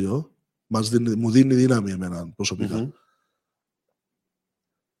σχόλιο. Μου δίνει δύναμη εμένα προσωπικά.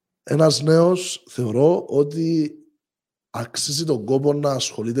 Ένας νέος θεωρώ ότι αξίζει τον κόπο να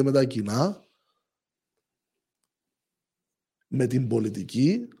ασχολείται με τα κοινά, με την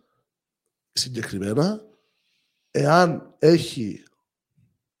πολιτική συγκεκριμένα, εάν έχει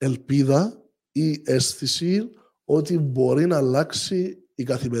ελπίδα ή αίσθηση ότι μπορεί να αλλάξει η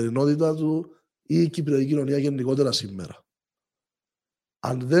καθημερινότητα του ή η κυπριακή κοινωνία γενικότερα σήμερα.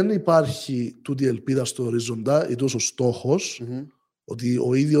 Αν δεν υπάρχει τούτη ελπίδα στο ορίζοντα ή τόσο στόχος, ότι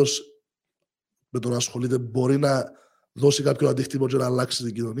ο ίδιος με το να ασχολείται μπορεί να δώσει κάποιο αντίκτυπο και να αλλάξει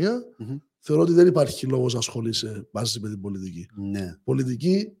την κοινωνία, θεωρώ ότι δεν υπάρχει λόγος να ασχολείσαι μαζί με την πολιτική.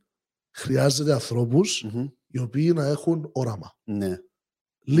 Πολιτική χρειάζεται ανθρώπους οι οποίοι να έχουν όραμα.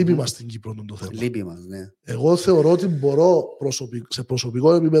 Λείπει μας στην Κύπρο το θέμα. Λείπει μας, ναι. Εγώ θεωρώ ότι μπορώ σε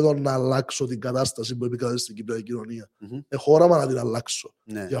προσωπικό επίπεδο να αλλάξω την κατάσταση που επικρατεί στην κυπριακή κοινωνία. Έχω όραμα να την αλλάξω.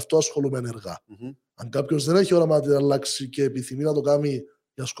 Γι' αυτό ασχολούμαι ενεργά. Αν κάποιος δεν έχει όραμα να την αλλάξει και επιθυμεί να το κάνει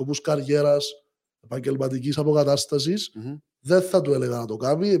για σκοπούς καριέρας, επαγγελματικής αποκατάστασης, δεν θα του έλεγα να το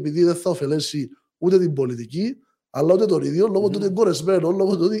κάνει, επειδή δεν θα ωφελέσει ούτε την πολιτική, αλλά ούτε τον ίδιο, λόγω του ότι είναι κορεσμένο,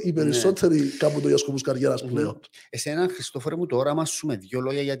 λόγω του ότι οι περισσότεροι κάνουν το για σκοπούς καριέρας πλέον. Εσένα, Χριστόφορε μου, το όραμα σου με δύο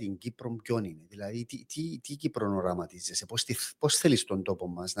λόγια για την Κύπρο ποιον είναι? Δηλαδή, τι Κύπρο οραματίζεσαι, πώς θέλεις τον τόπο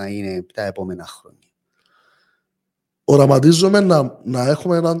μας να είναι τα επόμενα χρόνια? Οραματίζομαι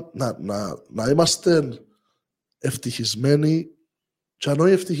να είμαστε ευτυχισμένοι, και αν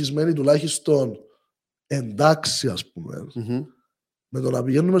όχι ευτυχισμένοι, τουλάχιστον εντάξει, ας πούμε, με το να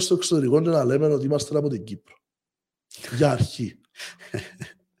πηγαίνουμε στο εξωτερικό και να λέμε ότι είμαστε από την Κύπρο. Για αρχή.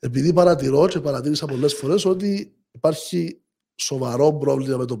 Επειδή παρατηρώ και παρατήρησα πολλές φορές ότι υπάρχει σοβαρό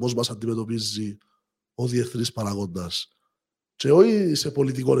πρόβλημα με το πώς μας αντιμετωπίζει ο διεθνής παραγόντας. Και όχι σε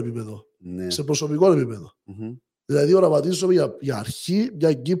πολιτικό επίπεδο, σε προσωπικό επίπεδο. Δηλαδή, οραματίζομαι για αρχή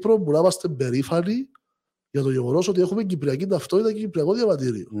μια Κύπρο που να είμαστε περήφανοι για το γεγονός ότι έχουμε κυπριακή ταυτότητα και κυπριακό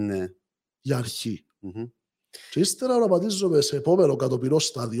διαβατήριο. Για αρχή. Και ύστερα οραματίζομαι σε επόμενο κατοπινό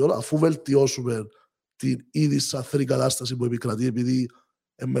στάδιο, αφού βελτιώσουμε την ήδη σαθρή κατάσταση που επικρατεί, επειδή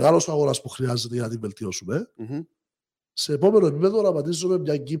είναι μεγάλος ο αγώνας που χρειάζεται για να την βελτιώσουμε. Σε επόμενο επίπεδο οραματίζομαι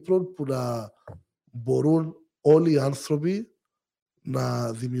μια Κύπρο που να μπορούν όλοι οι άνθρωποι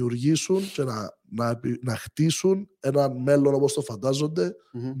να δημιουργήσουν και να χτίσουν ένα μέλλον όπως το φαντάζονται,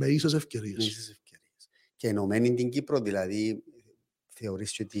 με ίσες ευκαιρίες. Και ενωμένη την Κύπρο, δηλαδή,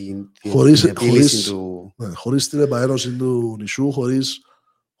 θεωρείς ότι την επίλυση του... Χωρίς την επαένωση του νησιού,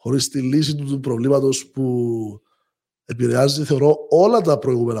 χωρίς τη λύση του προβλήματος που επηρεάζει, θεωρώ, όλα τα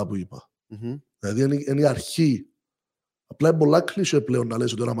προηγούμενα που είπα. Δηλαδή, είναι η αρχή Απλά είναι πολλά κλεισέ πλέον να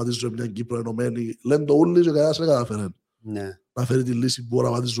λες ότι οραματίζουμε μια Κύπρο ενωμένη. Λένε το ούλοι και κανένας δεν καταφέρει να φέρει τη λύση που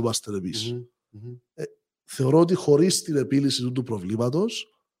οραματίζομαστε εμείς. Θεωρώ ότι χωρίς την επίλυση του προβλήματος,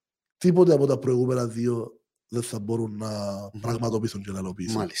 τίποτε από τα προηγούμενα δύο δεν θα μπορούν να πραγματοποιηθούν και να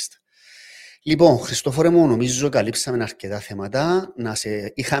υλοποιηθούν. Μάλιστα. Λοιπόν, Χριστόφορε μου, νομίζω καλύψαμε αρκετά θέματα.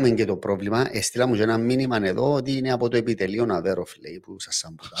 Είχαμε και το πρόβλημα. Έστειλα μου και ένα μήνυμα εδώ ότι είναι από το επιτελείο Αβέροφ, λέει, που σας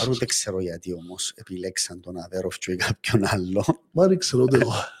σαμποτάρουν. Δεν ξέρω γιατί όμως επιλέξαν τον Αβέροφ και κάποιον άλλο. Μα δεν ξέρω ούτε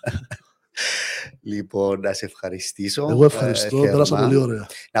εγώ. Λοιπόν, να σε ευχαριστήσω. Εγώ ευχαριστώ, πέρασα πολύ ωραία.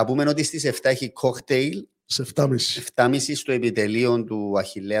 Να πούμε ότι στις 7 έχει κόκτέιλ. Σε 7.30 στο επιτελείο του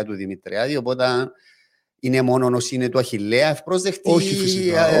Αχιλλέα του Δημητριάδη, οπότε είναι μόνο όσοι είναι του Αχιλλέα ευπρόσδεκτοι. Όχι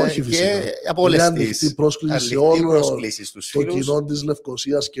φυσικά. Και από όλες τις ανοιχτή πρόσκληση σε όλο το κοινό της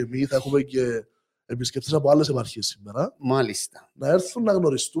Λευκωσίας και εμείς θα έχουμε και επισκεφτές από άλλες επαρχίες σήμερα. Μάλιστα. Να έρθουν να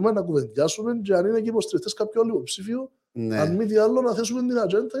γνωριστούμε, να κουβεντιάσουμε και αν είναι και υποστηριχτές κάποιο άλλο υποψήφιο, αν μη τι άλλο να θέσουμε την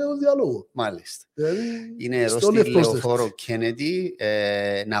ατζέντα για τον διάλογο. Μάλιστα. Είναι εδώ στη Λεωφόρο Κέννετι.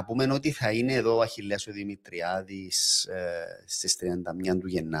 Να πούμε ότι θα είναι εδώ ο Αχιλλέας ο Δημητριάδης στις 31 του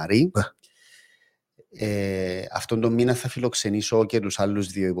Γενάρη. Αυτόν τον μήνα θα φιλοξενήσω και τους άλλους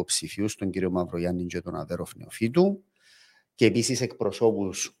δύο υποψηφίους, τον κύριο Μαυρογιάννη και τον Αβέροφ Νεοφύτου, και επίσης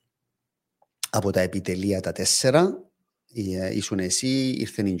εκπροσώπους από τα επιτελεία τα 4. Ήσουν εσύ,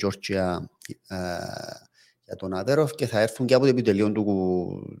 ήρθε η Τζόρτζια για τον Αβέροφ και θα έρθουν και από το επιτελείο του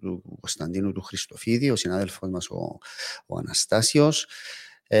Κωνσταντίνου του Χριστοφίδη, ο συνάδελφος μας ο Αναστάσιος.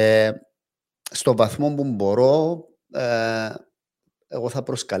 Στο βαθμό που μπορώ, εγώ θα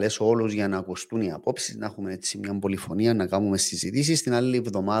προσκαλέσω όλους για να ακουστούν οι απόψεις, να έχουμε έτσι μια πολυφωνία, να κάνουμε συζητήσεις. Την άλλη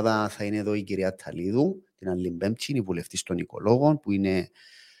εβδομάδα θα είναι εδώ η κυρία Ταλίδου, την άλλη Πέμπτη, η βουλευτής των οικολόγων, που είναι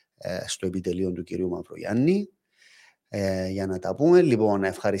στο επιτελείο του κυρίου Μαυρογιάννη, για να τα πούμε. Λοιπόν, να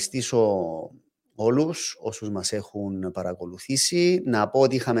ευχαριστήσω όλους όσους μας έχουν παρακολουθήσει. Να πω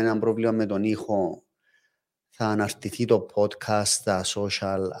ότι είχαμε ένα πρόβλημα με τον ήχο. Θα αναρτηθεί το podcast στα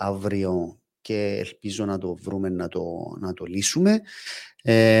social αύριο και ελπίζω να το βρούμε, να το λύσουμε.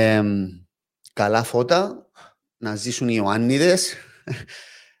 Καλά φώτα, να ζήσουν οι Ιωάννιδες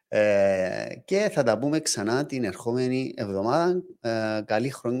και θα τα πούμε ξανά την ερχόμενη εβδομάδα. Καλή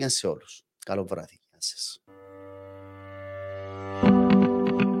χρονιά σε όλους. Καλό βράδυ. Γεια σας.